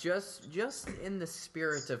 Just in the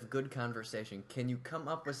spirit of good conversation, can you come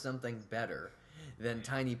up with something better than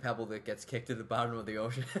Tiny Pebble that gets kicked to the bottom of the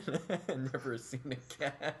ocean and never seen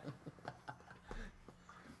again?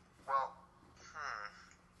 Well,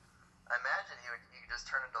 I imagine he could just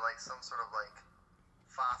turn into like some sort of like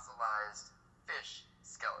fossilized fish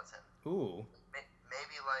skeleton. Ooh.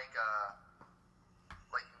 Maybe like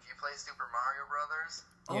if you play Super Mario Brothers.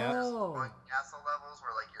 Yeah. Oh. Like castle levels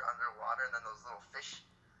where like you're underwater and then those little fish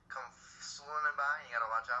come swimming by and you gotta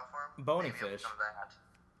watch out for them. Bony Maybe fish. It'll become that.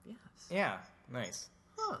 Yes. Yeah, nice.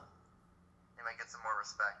 Huh. You might get some more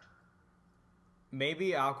respect.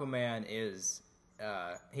 Maybe Aquaman is...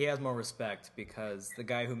 he has more respect because the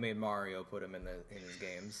guy who made Mario put him in his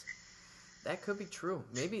games. That could be true.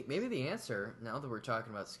 Maybe the answer, now that we're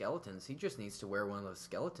talking about skeletons, he just needs to wear one of those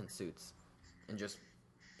skeleton suits and just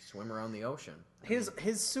swim around the ocean. His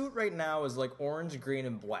suit right now is like orange, green,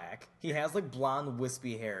 and black. He has like blonde,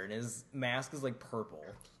 wispy hair, and his mask is like purple.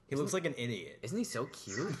 He looks like an idiot. Isn't he so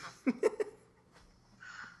cute? Well,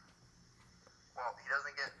 he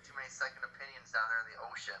doesn't get too many second opinions down there in the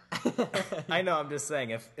ocean. I know, I'm just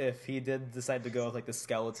saying, if he did decide to go with like the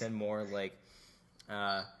skeleton, more like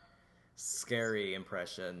scary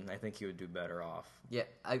impression, I think he would do better off. Yeah,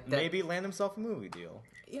 Maybe land himself a movie deal.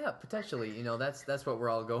 Yeah, potentially. You know, that's what we're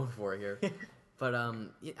all going for here. But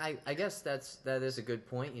I guess that is a good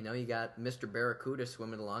point. You know, you got Mr. Barracuda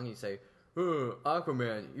swimming along, and you say,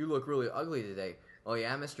 Aquaman, you look really ugly today. Oh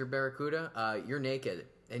yeah, Mr. Barracuda, you're naked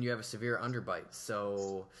and you have a severe underbite.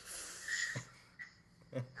 So,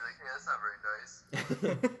 You're like, hey, that's not very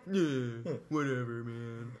nice. yeah, whatever,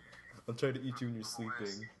 man. I'll try to eat you when you're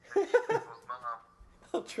sleeping. Mom.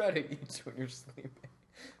 I'll try to eat you when you're sleeping.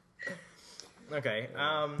 Okay,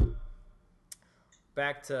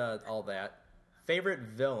 back to all that. Favorite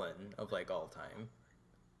villain of like all time?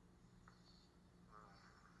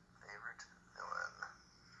 Favorite villain.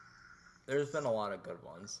 There's been a lot of good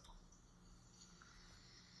ones.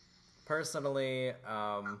 Personally,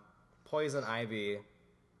 Poison Ivy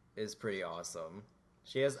is pretty awesome.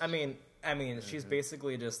 She has, I mean, she's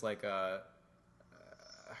basically just like a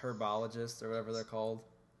herbologist or whatever they're called,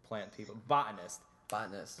 plant people, botanist.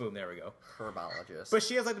 Boom, there we go. Herbologist. But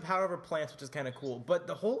she has like the power over plants, which is kind of cool. But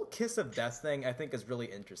the whole kiss of death thing, I think, is really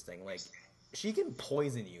interesting. Like, she can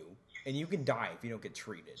poison you, and you can die if you don't get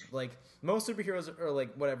treated. Like, most superheroes are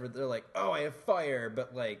like, whatever, they're like, oh, I have fire,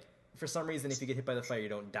 but like, for some reason, if you get hit by the fire, you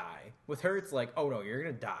don't die. With her, it's like, oh no, you're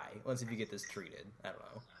gonna die once if you get this treated. I don't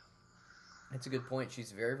know. That's a good point.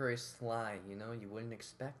 She's very, very sly. You know, you wouldn't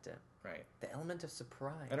expect it. Right. The element of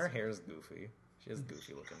surprise. And her hair is goofy. She has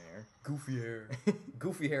goofy looking hair. Goofy hair.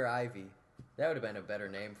 Goofy hair Ivy. That would have been a better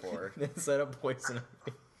name for her. Instead of Poison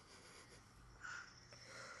Ivy.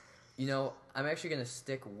 You know, I'm actually going to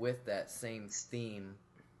stick with that same theme.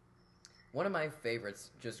 One of my favorites,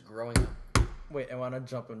 just growing up. Wait, I want to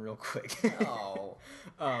jump in real quick. Oh.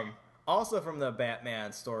 Also from the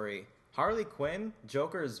Batman story, Harley Quinn,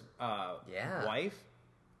 Joker's Yeah. wife.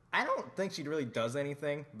 I don't think she really does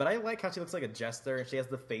anything, but I like how she looks like a jester, and she has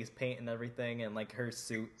the face paint and everything, and like her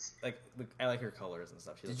suit. Like, I like her colors and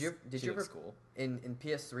stuff. She Did looks, you ever looks cool? in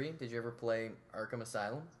PS3? Did you ever play Arkham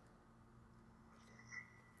Asylum?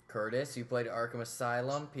 Curtis, you played Arkham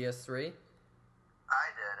Asylum PS3. I did,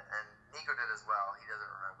 and Nico did as well. He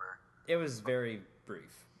doesn't remember. It was very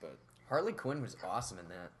brief, but Harley Quinn was awesome in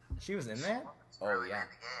that. She was in that? It's Oh, really yeah. made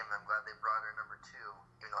the game. I'm glad they brought her number 2,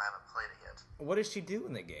 even though I haven't played it yet. What does she do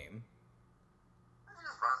in the game? She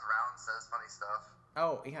just runs around, says funny stuff.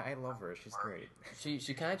 Oh, yeah, I love her. She's great.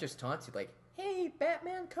 She kind of just taunts you like, "Hey,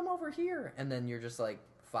 Batman, come over here," and then you're just like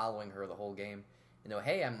following her the whole game. You know,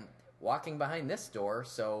 hey, I'm walking behind this door,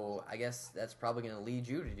 so I guess that's probably going to lead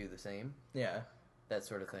you to do the same. Yeah. That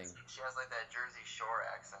sort of thing. She has like that Jersey Shore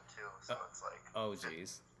accent too, so it's like Oh,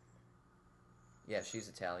 jeez. Yeah, she's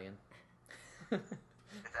Italian. it's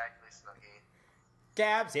actually Snooki.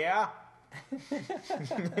 Gabs, yeah.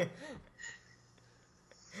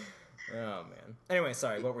 Oh, man. Anyway,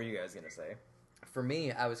 sorry, what were you guys going to say? For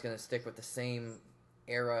me, I was going to stick with the same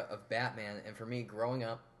era of Batman, and for me, growing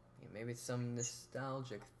up, maybe it's some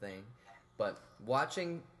nostalgic thing, but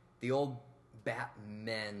watching the old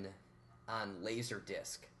Batmen on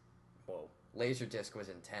Laserdisc. Whoa. Laserdisc was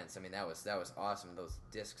intense. I mean, that was awesome. Those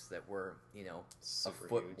discs that were, you know, Super a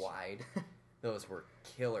foot huge. wide, those were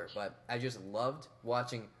killer. But I just loved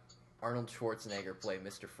watching Arnold Schwarzenegger play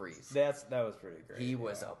Mr. Freeze. That was pretty great. He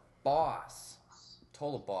was a boss,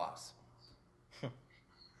 total boss.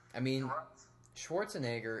 I mean,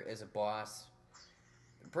 Schwarzenegger is a boss,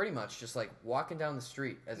 pretty much just like walking down the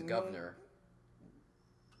street as a governor.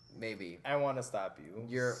 Maybe. I want to stop you.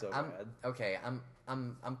 I'm bad. okay.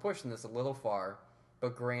 I'm pushing this a little far,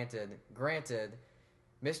 but granted,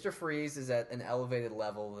 Mr. Freeze is at an elevated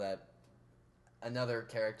level that another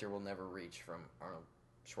character will never reach from Arnold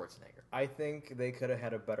Schwarzenegger. I think they could have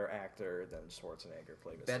had a better actor than Schwarzenegger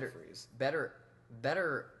play Mr. Freeze.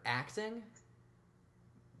 Better acting.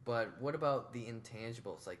 But what about the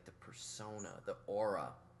intangibles, like the persona, the aura?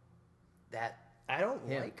 I don't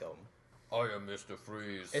him. like him. I am Mr.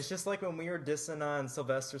 Freeze. It's just like when we were dissing on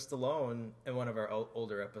Sylvester Stallone in one of our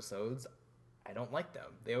older episodes. I don't like them.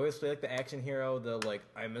 They always play like the action hero, the like,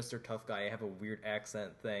 I'm Mr. Tough Guy, I have a weird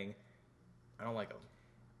accent thing. I don't like them.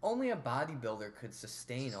 Only a bodybuilder could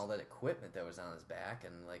sustain all that equipment that was on his back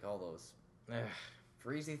and like all those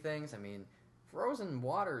freezy things. I mean, frozen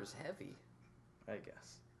water is heavy. I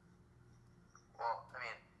guess. Well, I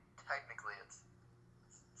mean, technically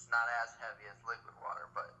it's not as heavy as liquid water,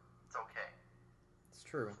 but it's okay. It's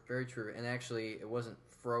true, very true. And actually, it wasn't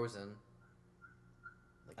frozen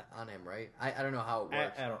like on him, right? I don't know how it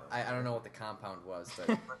worked. I don't know. I don't know what the compound was, but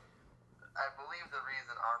I believe the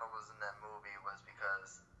reason Arnold was in that movie was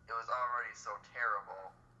because it was already so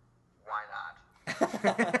terrible. Why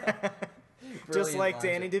not? Just Brilliant like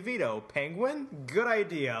logic. Danny DeVito. Penguin? Good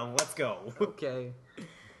idea. Let's go. Okay.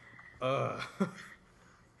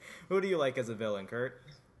 Who do you like as a villain, Kurt?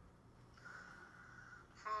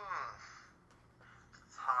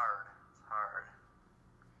 It's hard.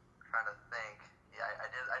 I'm trying to think. Yeah,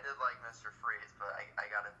 I did like Mr. Freeze, but I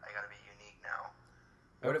gotta be unique now.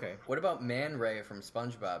 Okay. What about Man Ray from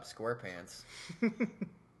SpongeBob SquarePants?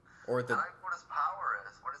 Or the I like what his power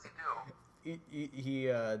is. What does he do? he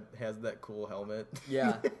has that cool helmet.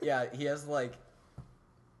 yeah, he has like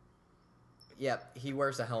he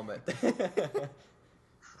wears a helmet.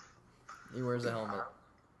 He wears a helmet.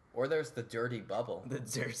 Or there's the Dirty Bubble. The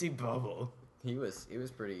dirty bubble. He was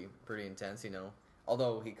pretty intense, you know.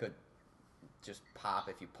 Although he could just pop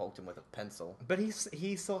if you poked him with a pencil. But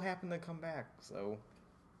he still happened to come back, so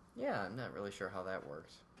Yeah, I'm not really sure how that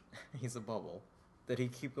works. he's a bubble. Did he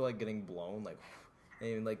keep like getting blown, like,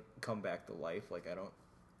 and like come back to life? Like I don't.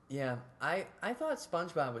 Yeah, I thought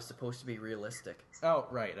SpongeBob was supposed to be realistic. Oh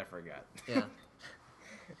right, I forgot. Yeah.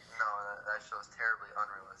 No, that show's terribly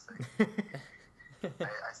unrealistic.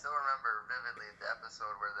 I still remember vividly the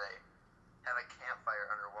episode where they have a campfire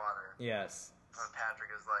underwater. Yes. And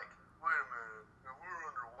Patrick is like, "Wait a minute, if we're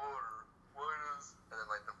underwater, why does?" And then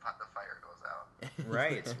like the fire goes out.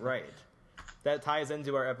 Right. That ties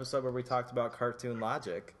into our episode where we talked about cartoon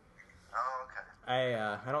logic. Oh, okay.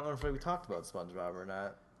 I don't know if we talked about SpongeBob or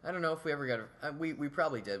not. I don't know if we ever got we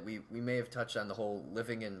probably did. We may have touched on the whole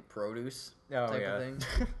living in produce type of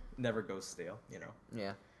thing. Never goes stale, you know.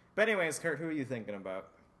 Yeah. But anyways, Kurt, who are you thinking about?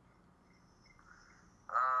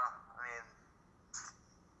 I mean,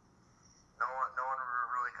 no one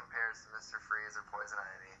really compares to Mr. Freeze or Poison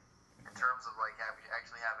Ivy in terms of like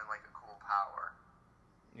actually having like a cool power.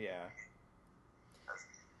 Yeah. 'Cause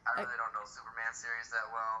I really don't know Superman series that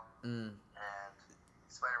well, and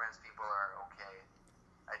Spider-Man's people are okay.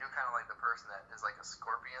 I do kind of like the person that is like a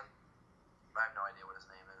scorpion, but I have no idea what his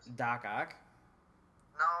name is. Doc Ock?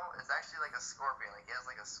 No, it's actually like a scorpion. Like he has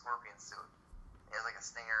like a scorpion suit. He has like a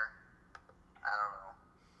stinger. I don't know.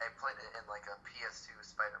 I played it in like a PS2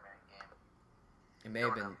 Spider-Man game. It may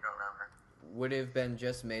have been Don't remember. would have been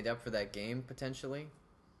just made up for that game potentially.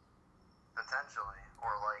 Potentially,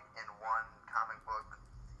 or like in one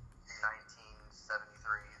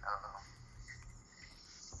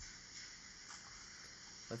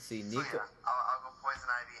Let's see, So Nico. yeah, I'll go Poison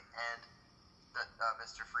Ivy and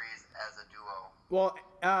Mr. Freeze as a duo. Well,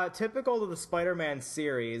 typical of the Spider-Man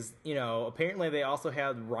series, you know, apparently they also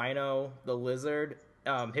had Rhino the Lizard.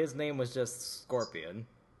 His name was just Scorpion.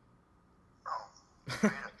 Oh,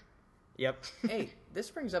 creative. Yep. Hey, this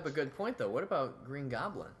brings up a good point though. What about Green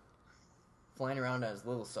Goblin? Flying around on his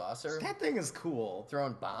little saucer, That thing is cool.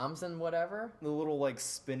 throwing bombs and whatever. The little, like,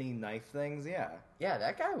 spinny knife things, yeah. Yeah,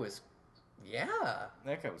 that guy was. Yeah.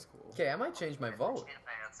 That guy was cool. Okay, I might change my vote. Change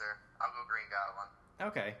my answer. I'll go Green Goblin.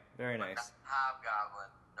 Okay, very nice. Hobgoblin.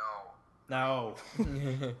 No.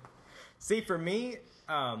 No. See, for me,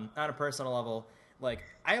 on a personal level, like,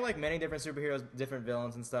 I like many different superheroes, different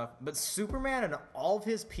villains and stuff, but Superman and all of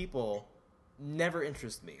his people never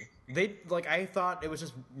interest me. I thought it was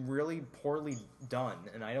just really poorly done,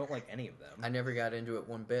 and I don't like any of them. I never got into it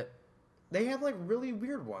one bit. They have, like, really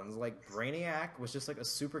weird ones, like Brainiac was just, like, a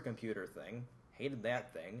supercomputer thing. Hated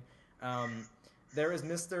that thing. There is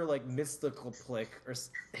Mr. like Mystical Plick, or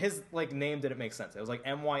his like name didn't make sense. It was like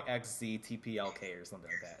MYXZTPLK or something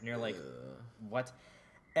like that, and you're like, what?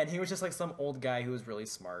 And he was just like some old guy who was really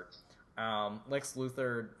smart. Lex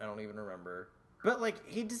Luthor, I don't even remember, but like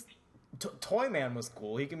he just Toy Man was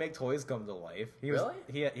cool. He can make toys come to life. Really?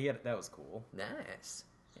 He had that was cool. Nice.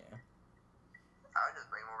 Yeah. I would just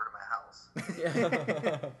bring him over to my house.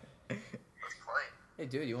 Yeah. Let's play. Hey,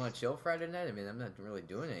 dude, you want to chill Friday night? I mean, I'm not really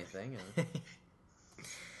doing anything.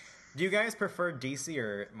 Do you guys prefer DC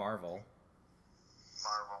or Marvel?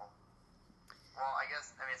 Marvel. Well, I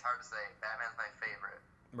guess, it's hard to say. Batman's my favorite.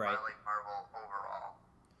 Right. I like Marvel overall.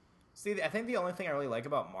 See, I think the only thing I really like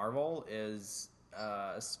about Marvel is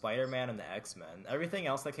Spider-Man and the X-Men. Everything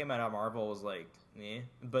else that came out of Marvel was like, eh.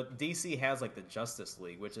 But DC has like the Justice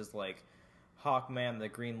League, which is like Hawkman, the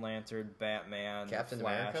Green Lantern, Batman, Captain the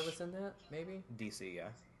Flash. America was in that, maybe? DC, yeah.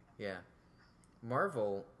 Yeah.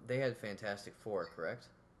 Marvel, they had Fantastic Four, correct?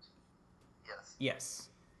 Yes. Yes.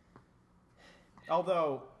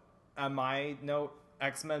 Although, on my note,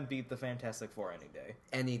 X-Men beat the Fantastic Four any day.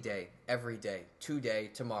 Any day, every day, today,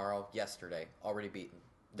 tomorrow, yesterday, already beaten,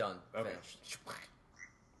 done, finished.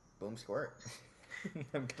 Boom, squirt.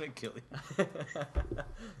 I'm gonna kill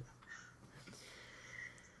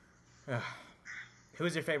you.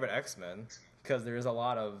 Who's your favorite X-Men? Because there's a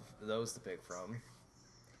lot of those to pick from.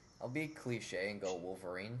 I'll be cliche and go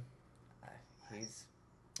Wolverine.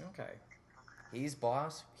 He's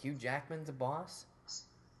boss. Hugh Jackman's a boss.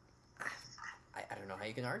 I don't know how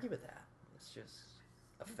you can argue with that. It's just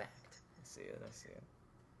a fact. I see it. To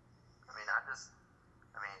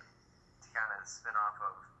kind of spin off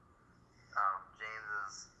of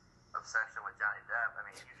James's obsession with Johnny Depp,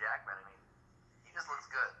 Hugh Jackman, he just looks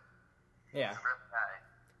good. Yeah. He's a ripped guy.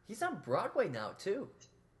 He's on Broadway now, too.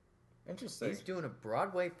 Interesting. He's doing a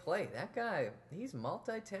Broadway play. That guy, he's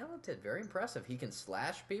multi-talented. Very impressive. He can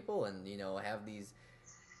slash people and, have these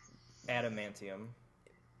Adamantium.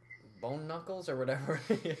 bone knuckles or whatever.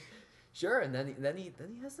 Sure, and then he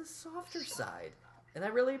has the softer side. And I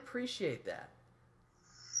really appreciate that.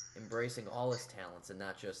 Embracing all his talents and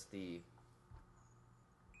not just the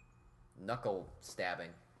knuckle stabbing.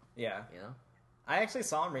 Yeah. I actually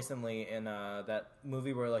saw him recently in that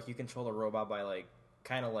movie where like you control a robot by like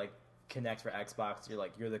kind of like Connect for Xbox.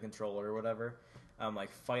 You're the controller or whatever.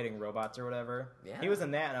 Like fighting robots or whatever. Yeah. He was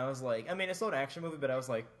in that, and I was like, it's still an action movie, but I was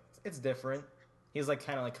like, it's different. He's like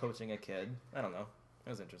kind of like coaching a kid. I don't know. It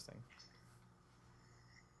was interesting.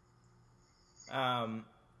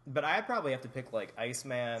 But I'd probably have to pick like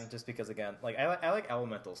Iceman, just because again, like I like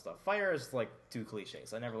elemental stuff. Fire is like too cliche,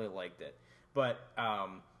 so I never really liked it. But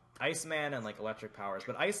Iceman and like electric powers.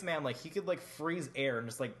 But Iceman, like he could like freeze air and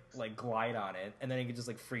just like glide on it, and then he could just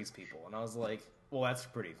like freeze people. And I was like, well, that's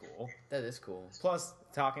pretty cool. That is cool. Plus,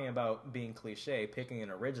 talking about being cliche, picking an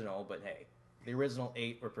original, but hey, the original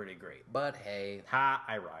 8 were pretty great. But hey. Ha,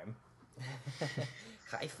 I rhyme.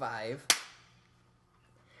 High five.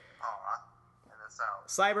 Aw. And then so.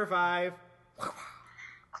 Cyber 5.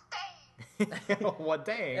 What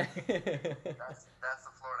dang? That's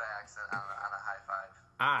the Florida accent on a high five.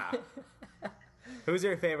 Ah. Who's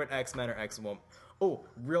your favorite X-Men or X-Woman? Oh,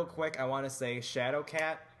 real quick, I want to say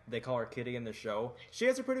Shadowcat. They call her Kitty in the show. She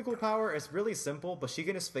has a pretty cool power. It's really simple, but she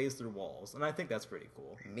can just phase through walls, and I think that's pretty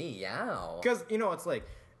cool. Meow. Because, it's like,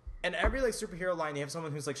 in every, like, superhero line, you have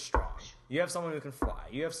someone who's, like, strong. You have someone who can fly.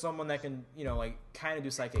 You have someone that can, like, kind of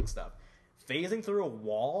do psychic stuff. Phasing through a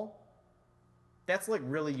wall, that's, like,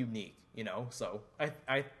 really unique, So,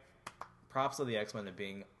 I props to the X-Men at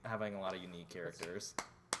having a lot of unique characters.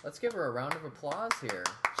 Let's give her a round of applause here.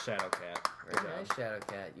 Shadowcat. Very nice,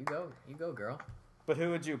 Shadowcat. You go, girl. But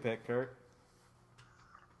who would you pick, Kurt?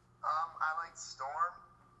 I like Storm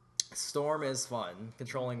Storm is fun.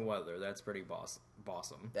 Controlling weather, that's pretty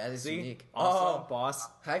bossum. That is See? unique. Awesome, Oh. boss.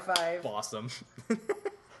 High five. Bossum.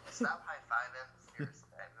 Stop high-fiving.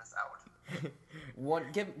 Seriously, I miss out.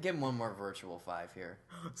 Give him one more virtual 5 here.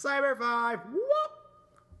 Cyber 5! Whoop!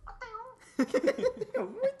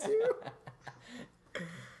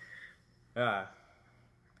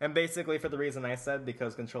 And basically for the reason I said,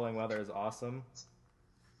 because controlling weather is awesome.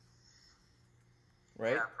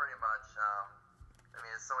 Right? Yeah, pretty much. I mean,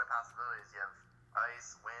 there's so many possibilities. You have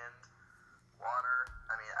ice, wind, water.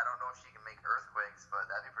 I mean, I don't know if she can make earthquakes, but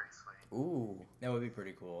that'd be pretty sweet. Ooh. That would be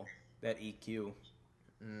pretty cool. That EQ.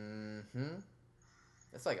 Mm-hmm.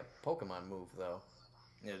 That's like a Pokemon move, though.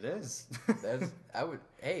 It is.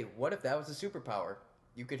 Hey, what if that was a superpower?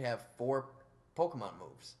 You could have 4 Pokemon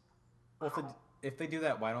moves. Well, if they do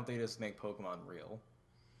that, why don't they just make Pokemon real?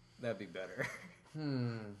 That'd be better.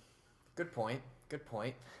 Good point. Good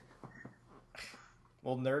point.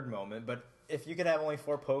 Well, nerd moment, but if you could have only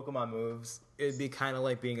 4 Pokemon moves, it'd be kind of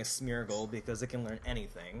like being a Smeargle because it can learn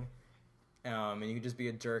anything. And you could just be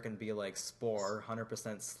a jerk and be like Spore,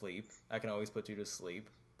 100% sleep. I can always put you to sleep.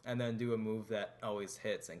 And then do a move that always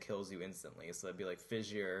hits and kills you instantly. So it'd be like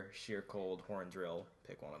Fissure, Sheer Cold, Horn Drill.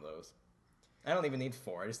 Pick one of those. I don't even need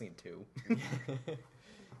 4, I just need 2.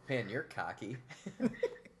 Man, you're cocky. Yeah,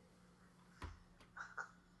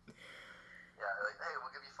 like, hey,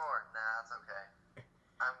 we'll give you 4. Nah, it's okay.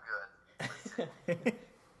 I'm good.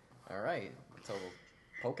 All right. Total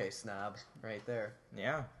Poke snob right there.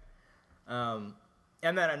 Yeah.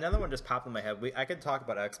 And then another one just popped in my head. I could talk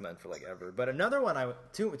about X-Men for like ever, but another one,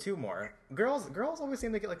 two more. Girls always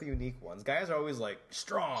seem to get like the unique ones. Guys are always like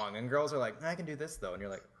strong, and girls are like, I can do this though, and you're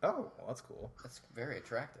like, oh, well, that's cool. That's very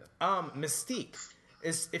attractive. Mystique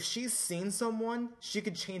is, if she's seen someone, she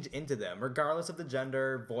could change into them, regardless of the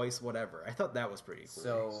gender, voice, whatever. I thought that was pretty cool.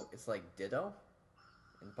 So it's like Ditto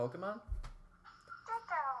in Pokemon?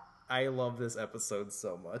 I love this episode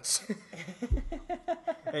so much.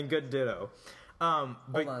 And good ditto. But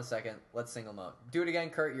Hold on a second. Let's single them out. Do it again,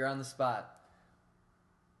 Kurt. You're on the spot.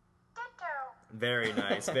 very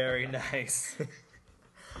nice, very nice.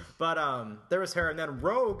 But there was her, and then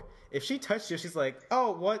Rogue. If she touched you, she's like,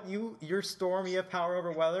 "Oh, what? You're Storm. You have power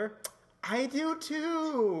over weather. I do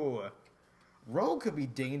too." Rogue could be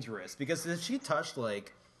dangerous because if she touched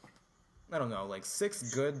like, I don't know, like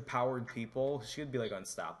 6 good powered people, she'd be like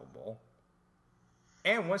unstoppable.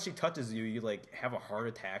 And once she touches you, you like have a heart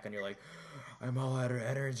attack, and you're like, I'm all out of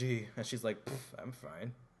energy, and she's like, I'm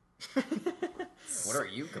fine. What are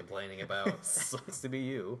you complaining about? Sucks to be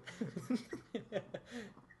you.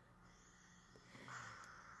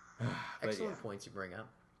 Excellent yeah. points you bring up.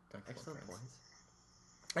 Excellent points.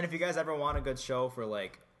 And if you guys ever want a good show for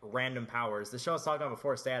like random powers, the show I was talking about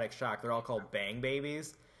before, Static Shock, they're all called Bang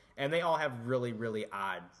Babies, and they all have really, really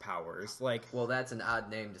odd powers. Like, Well, that's an odd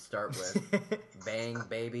name to start with. Bang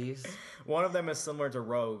Babies. one of them is similar to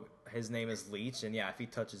Rogue. His name is Leech, and yeah, if he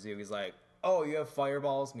touches you, he's like, "Oh, you have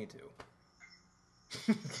fireballs? Me too."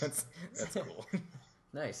 that's cool.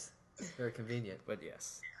 Nice. Very convenient. But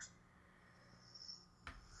yes,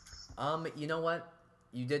 You know what?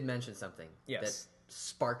 You did mention something Yes. that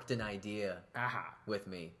sparked an idea aha, with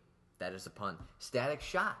me. That is a pun. Static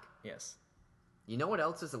Shock. yes, You know what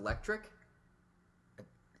else is electric?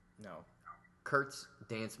 no, Kurt's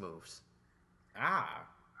dance moves. ah,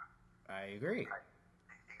 I agree.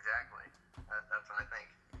 Exactly. That's what I think.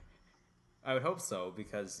 I would hope so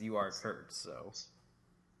because you are Kurt. So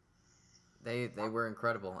They were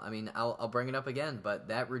incredible. I mean, I'll bring it up again, but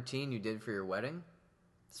that routine you did for your wedding,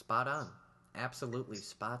 spot on. Absolutely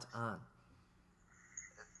spot on.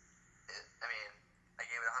 I mean, I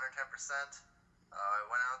gave it 110%. I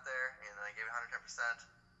went out there, and I gave it 110%.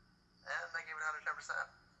 And I gave it 110%.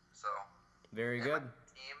 So, very and good. my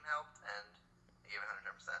team helped, and I gave it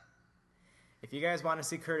 110%. If you guys want to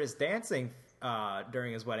see Curtis dancing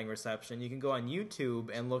during his wedding reception, you can go on YouTube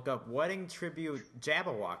and look up Wedding Tribute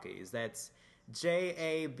Jabberwockies. That's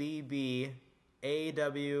JABBAWOCKEEZ.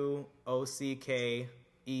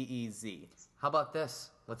 How about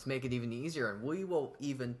this? Let's make it even easier, and we will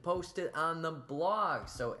even post it on the blog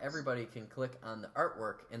so everybody can click on the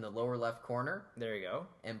artwork in the lower left corner, There you go.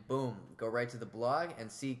 and boom, go right to the blog and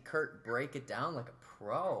see Kurt break it down like a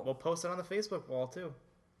pro. We'll post it on the Facebook wall too.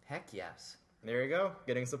 Heck yes. There you go.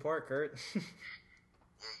 Getting support, Kurt.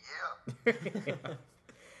 Yeah.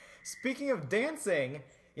 Speaking of dancing,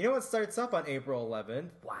 you know what starts up on April 11th?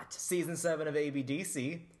 What? Season 7 of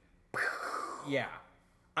ABDC. Yeah,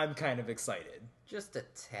 I'm kind of excited. Just a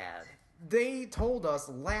tad. They told us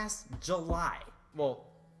last July, well,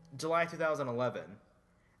 July 2011,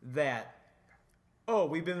 that, oh,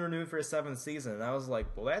 we've been renewed for a 7th season. And I was like,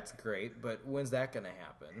 well, that's great, but when's that going to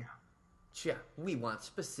happen? Yeah, we want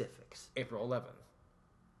specifics. April 11th.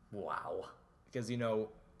 Wow. Because, you know,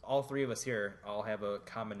 all three of us here all have a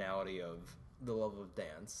commonality of the love of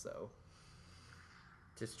dance, so.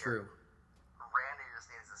 It's true. Randy just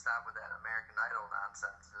needs to stop with that American Idol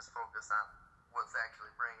nonsense. Just focus on what's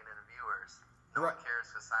actually bringing in viewers. No one cares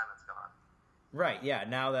because Simon's gone. Right, yeah.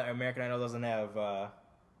 Now that American Idol doesn't have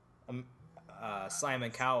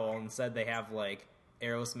Simon Cowell, instead they have, like,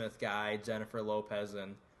 Aerosmith guy, Jennifer Lopez,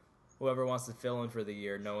 and whoever wants to fill in for the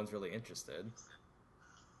year, no one's really interested.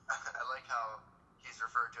 I like how he's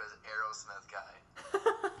referred to as Aerosmith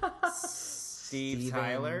guy. Steve Steven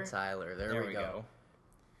Tyler. Tyler, there we go.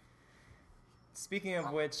 Speaking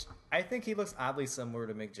of which, I think he looks oddly similar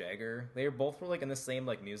to Mick Jagger. They both were like in the same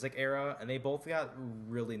like music era, and they both got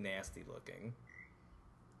really nasty looking.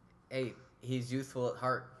 Hey, he's youthful at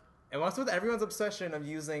heart. And what's with everyone's obsession of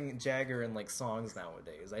using Jagger in like songs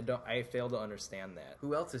nowadays? I fail to understand that.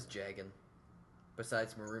 Who else is jagging?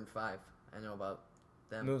 Besides Maroon 5. I know about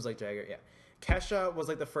them. Moves like Jagger, yeah. Kesha was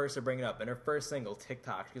like the first to bring it up. In her first single,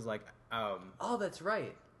 TikTok, she's like, Oh, that's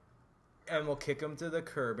right. and we'll kick them to the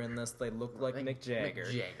curb unless they look like Mick Jagger.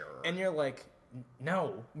 Mick Jagger. And you're like,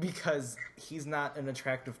 no, because he's not an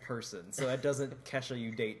attractive person. So that doesn't, Kesha,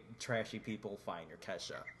 you date trashy people, fine, you're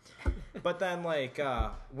Kesha. But then, like,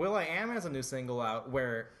 will.i.am has a new single out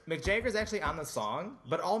where Mick Jagger's actually on the song,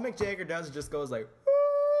 but all Mick Jagger does is just goes like,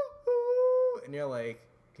 ooh, ooh, and you're like,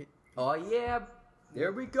 Oh, yeah.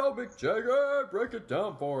 There we go, Mick Jagger. Break it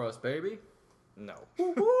down for us, baby. no.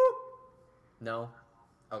 No?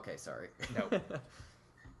 Okay, sorry. No.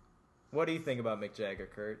 What do you think about Mick Jagger,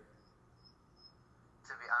 Kurt? To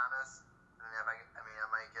be honest, I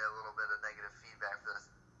might get a little bit of negative feedback for this.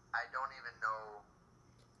 I don't even know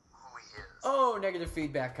who he is. Oh, negative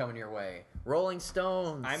feedback coming your way. Rolling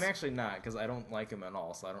Stones. I'm actually not, because I don't like him at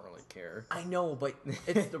all, so I don't really care. I know, but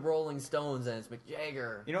it's the Rolling Stones and it's Mick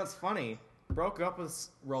Jagger. You know what's funny? Broke up with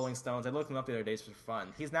Rolling Stones. I looked him up the other day just for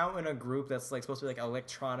fun. He's now in a group that's like supposed to be like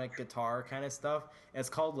electronic guitar kind of stuff. It's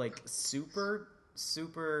called like Super.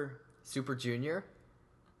 Super Junior?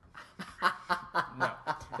 No,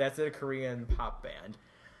 that's a Korean pop band.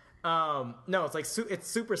 No, it's like it's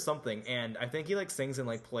Super something, and I think he like sings and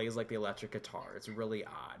like plays like the electric guitar. It's really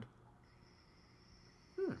odd.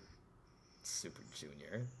 Super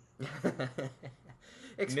Junior.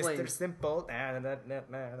 Explain. Mr. Simple.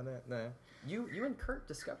 You and Kurt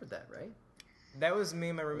discovered that, right? That was me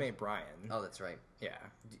and my roommate Brian. Oh, that's right. Yeah.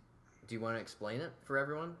 Do you want to explain it for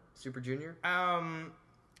everyone? Super Junior?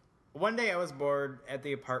 One day I was bored at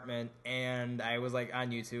the apartment, and I was like on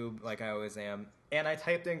YouTube, like I always am, and I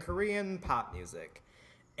typed in Korean pop music,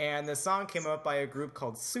 and the song came up by a group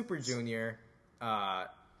called Super Junior, or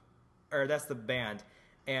that's the band,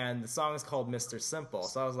 and the song is called Mr. Simple.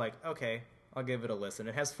 So I was like, okay, I'll give it a listen.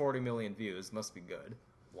 It has 40 million views, must be good.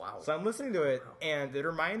 Wow. So I'm listening to it, and it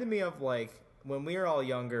reminded me of like when we were all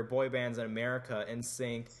younger, boy bands in America,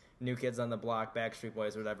 NSYNC, New Kids on the Block, Backstreet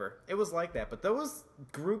Boys, whatever. It was like that, but those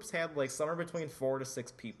groups had like somewhere between 4 to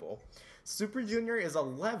 6 people. Super Junior is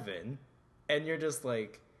 11, and you're just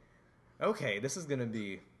like, okay, this is gonna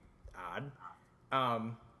be odd.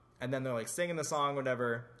 And then they're like singing the song,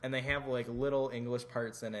 whatever, and they have like little English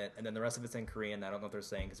parts in it, and then the rest of it's in Korean. I don't know what they're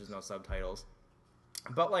saying because there's no subtitles.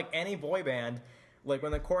 But like any boy band, like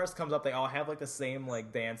when the chorus comes up, they all have like the same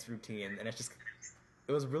like dance routine, and it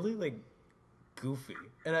was really like goofy,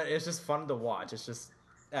 and it's just fun to watch. It's just,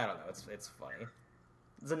 I don't know, it's funny.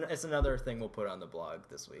 It's another thing we'll put on the blog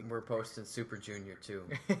this week. We're posting Super Junior too.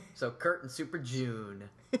 So Kurt and Super June.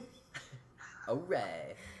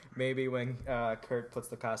 Alright. Maybe when Kurt puts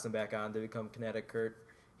the costume back on to become Kinetic Kurt,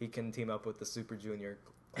 he can team up with the Super Junior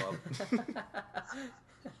club.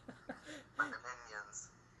 My minions.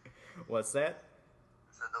 What's that?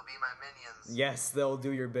 So they'll be my minions. Yes, they'll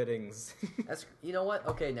do your biddings. That's, you know what?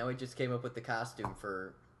 Okay, now we just came up with the costume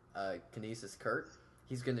for Kinesis Kurt.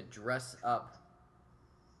 He's gonna dress up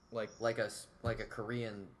like a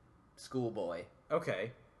Korean schoolboy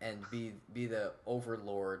Okay. and be the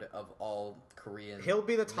overlord of all Korean. He'll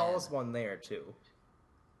be the men. tallest one there, too.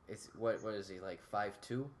 It's what is he, like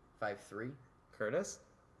 5'2", 5'3"? Curtis?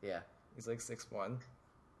 Yeah. He's like 6'1".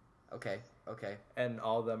 Okay. And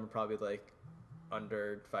all of them are probably like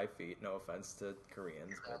under 5 feet. No offense to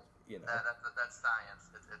Koreans, but you know. That's science.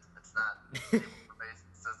 It's not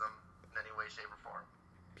racism in any way, shape, or form.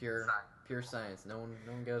 Pure science. No one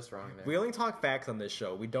get us wrong there. We only talk facts on this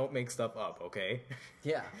show. We don't make stuff up, okay?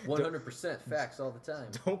 Yeah, 100% facts all the time.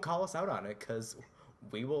 Don't call us out on it, because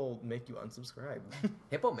we will make you unsubscribe.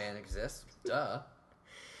 Hippo Man exists. Duh.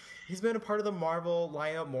 He's been a part of the Marvel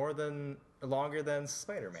lineup longer than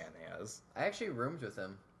Spider-Man has. I actually roomed with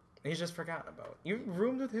him. He's just forgotten about. You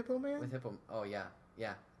roomed with Hippo Man? With Hippo. Oh yeah,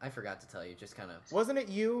 yeah. I forgot to tell you. Just kind of. Wasn't it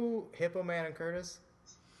you, Hippo Man, and Curtis?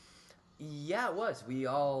 Yeah, it was. We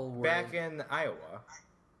all were Back in Iowa.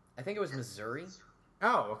 I think it was Missouri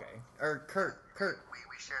Oh, okay. or Kurt. We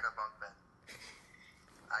shared a bunk bed.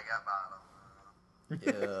 I got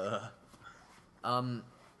bottom.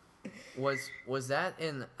 Was that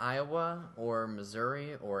in Iowa or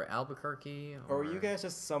Missouri or Albuquerque? Or were you guys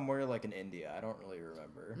just somewhere like in India? I don't really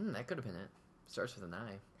remember. That could have been it. Starts with an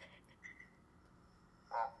I.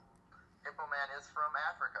 Well, Hippo Man is from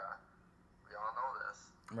Africa. We all know this.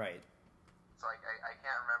 Right. So I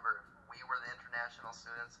can't remember if we were the international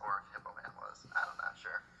students or if Hippo Man was. I'm not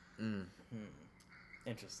sure.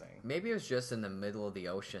 Interesting. Maybe it was just in the middle of the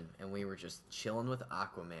ocean and we were just chilling with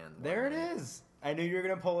Aquaman. There it is. I knew you were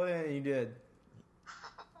gonna pull it in, and you did.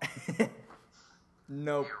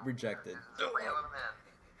 Nope, rejected. Just wailing him in.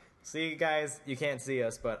 See, guys, you can't see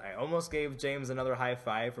us, but I almost gave James another high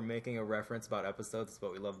five for making a reference about episodes. It's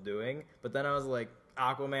what we love doing. But then I was like,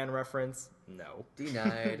 Aquaman reference? No.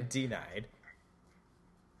 Denied. Denied.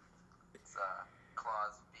 It's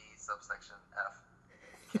clause B subsection F.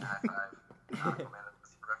 You can't high five Aquaman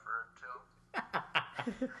is referred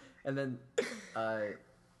to. And then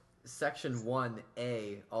Section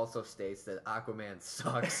 1A also states that Aquaman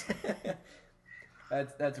sucks.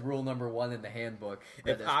 That's rule number 1 in the handbook.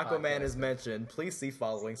 If that Aquaman podcast is mentioned, please see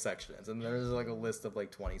following sections. And there's like a list of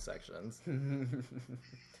like 20 sections.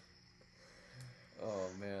 Oh,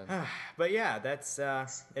 man. But yeah, that's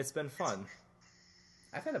it's been fun.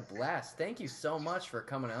 I've had a blast. Thank you so much for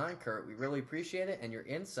coming on, Kurt. We really appreciate it, and your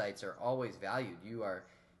insights are always valued. You are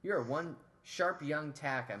one sharp young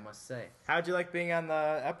tack, I must say. How'd you like being on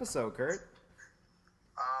the episode, Kurt?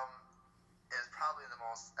 It's probably the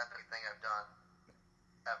most epic thing I've done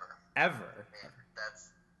ever. Ever? I mean, that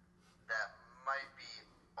might be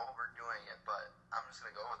overdoing it, but I'm just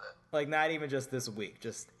gonna go with it. Like, not even just this week,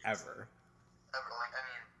 just ever. Ever, like, I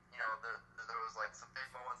mean, there was like some big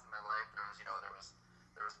moments in my life.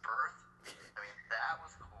 There was birth. I mean, that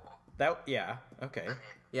was cool. Yeah, okay. I mean,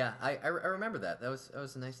 Yeah, I remember that. That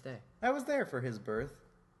was a nice day. I was there for his birth.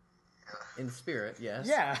 In spirit, yes.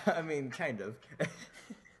 Yeah, I mean, kind of. maybe.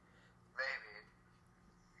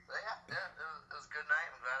 But yeah, it was a good night.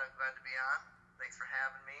 I'm glad to be on. Thanks for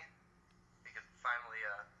having me. We could finally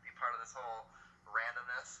be part of this whole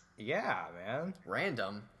randomness. Yeah, man.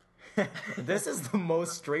 Random. This is the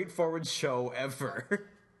most straightforward show ever.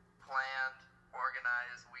 Planned,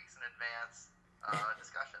 organized, weeks in advance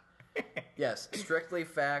discussion. Yes, strictly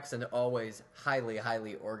facts and always highly,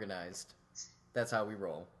 highly organized. That's how we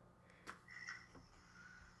roll.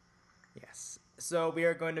 Yes. So we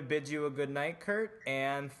are going to bid you a good night, Kurt,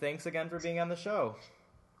 and thanks again for being on the show.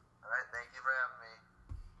 Alright, thank you for having me.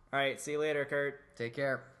 All right, see you later, Kurt. Take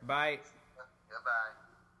care. Bye. Goodbye.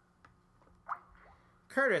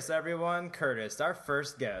 Curtis, everyone. Curtis, our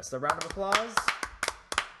first guest. A round of applause.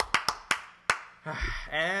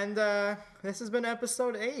 And this has been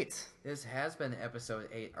episode 8. This has been episode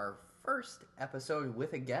 8, our first episode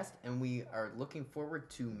with a guest, and we are looking forward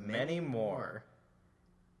to Many more.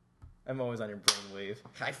 I'm always on your brainwave.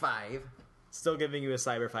 High five. Still giving you a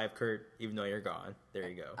Cyber 5, Kurt, even though you're gone. There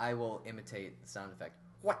you go. I will imitate the sound effect.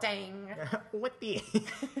 What-dang? What the?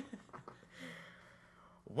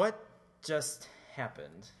 What just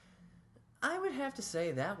happened? I would have to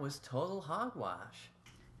say that was total hogwash.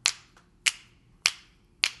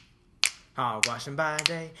 Hogwashing by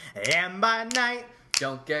day and by night.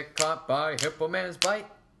 Don't get caught by Hippo Man's bite.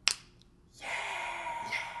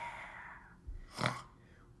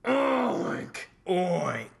 Oink!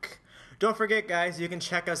 Oink! Don't forget, guys, you can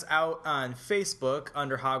check us out on Facebook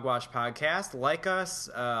under Hogwash Podcast. Like us,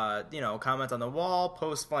 comment on the wall,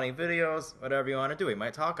 post funny videos, whatever you want to do. We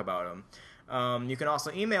might talk about them. You can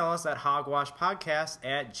also email us at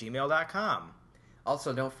hogwashpodcast@gmail.com.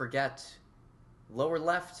 Also, don't forget, lower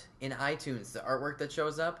left in iTunes, the artword that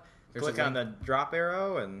shows up. Click on the drop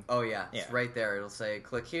arrow and... Oh, yeah. It's right there. It'll say,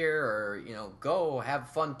 click here, or, go have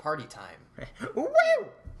fun party time. Woo!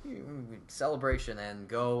 Celebration, and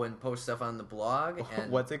go and post stuff on the blog.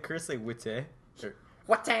 And What's it, Chris? Like, witte?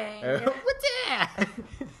 What-dang? Witte!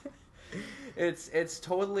 It's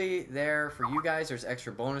totally there for you guys. There's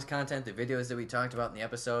extra bonus content, the videos that we talked about in the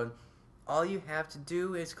episode. All you have to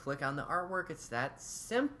do is click on the artwork. It's that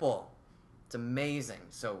simple. It's amazing.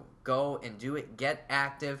 So go and do it. Get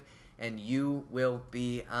active, and you will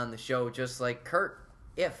be on the show just like Kurt,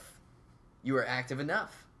 if you are active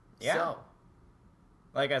enough. Yeah. So,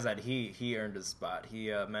 like I said, he earned his spot.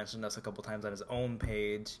 He mentioned us a couple times on his own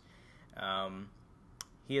page,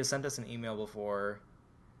 He has sent us an email before.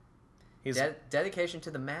 He's Dedication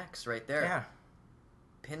to the max right there. yeah.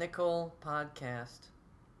 Pinnacle podcast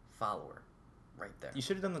follower right there. You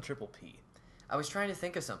should have done the triple P. I was trying to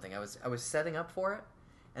think of something. I was setting up for it,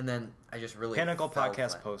 and then I just really Pinnacle fell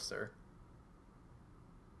podcast flat. poster.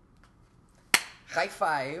 High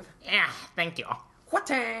five. Yeah, thank you.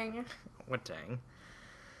 Whatang. What dang?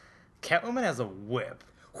 Catwoman has a whip.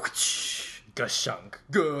 Whoosh. Gashunk.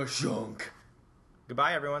 Gashunk.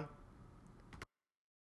 Goodbye, everyone.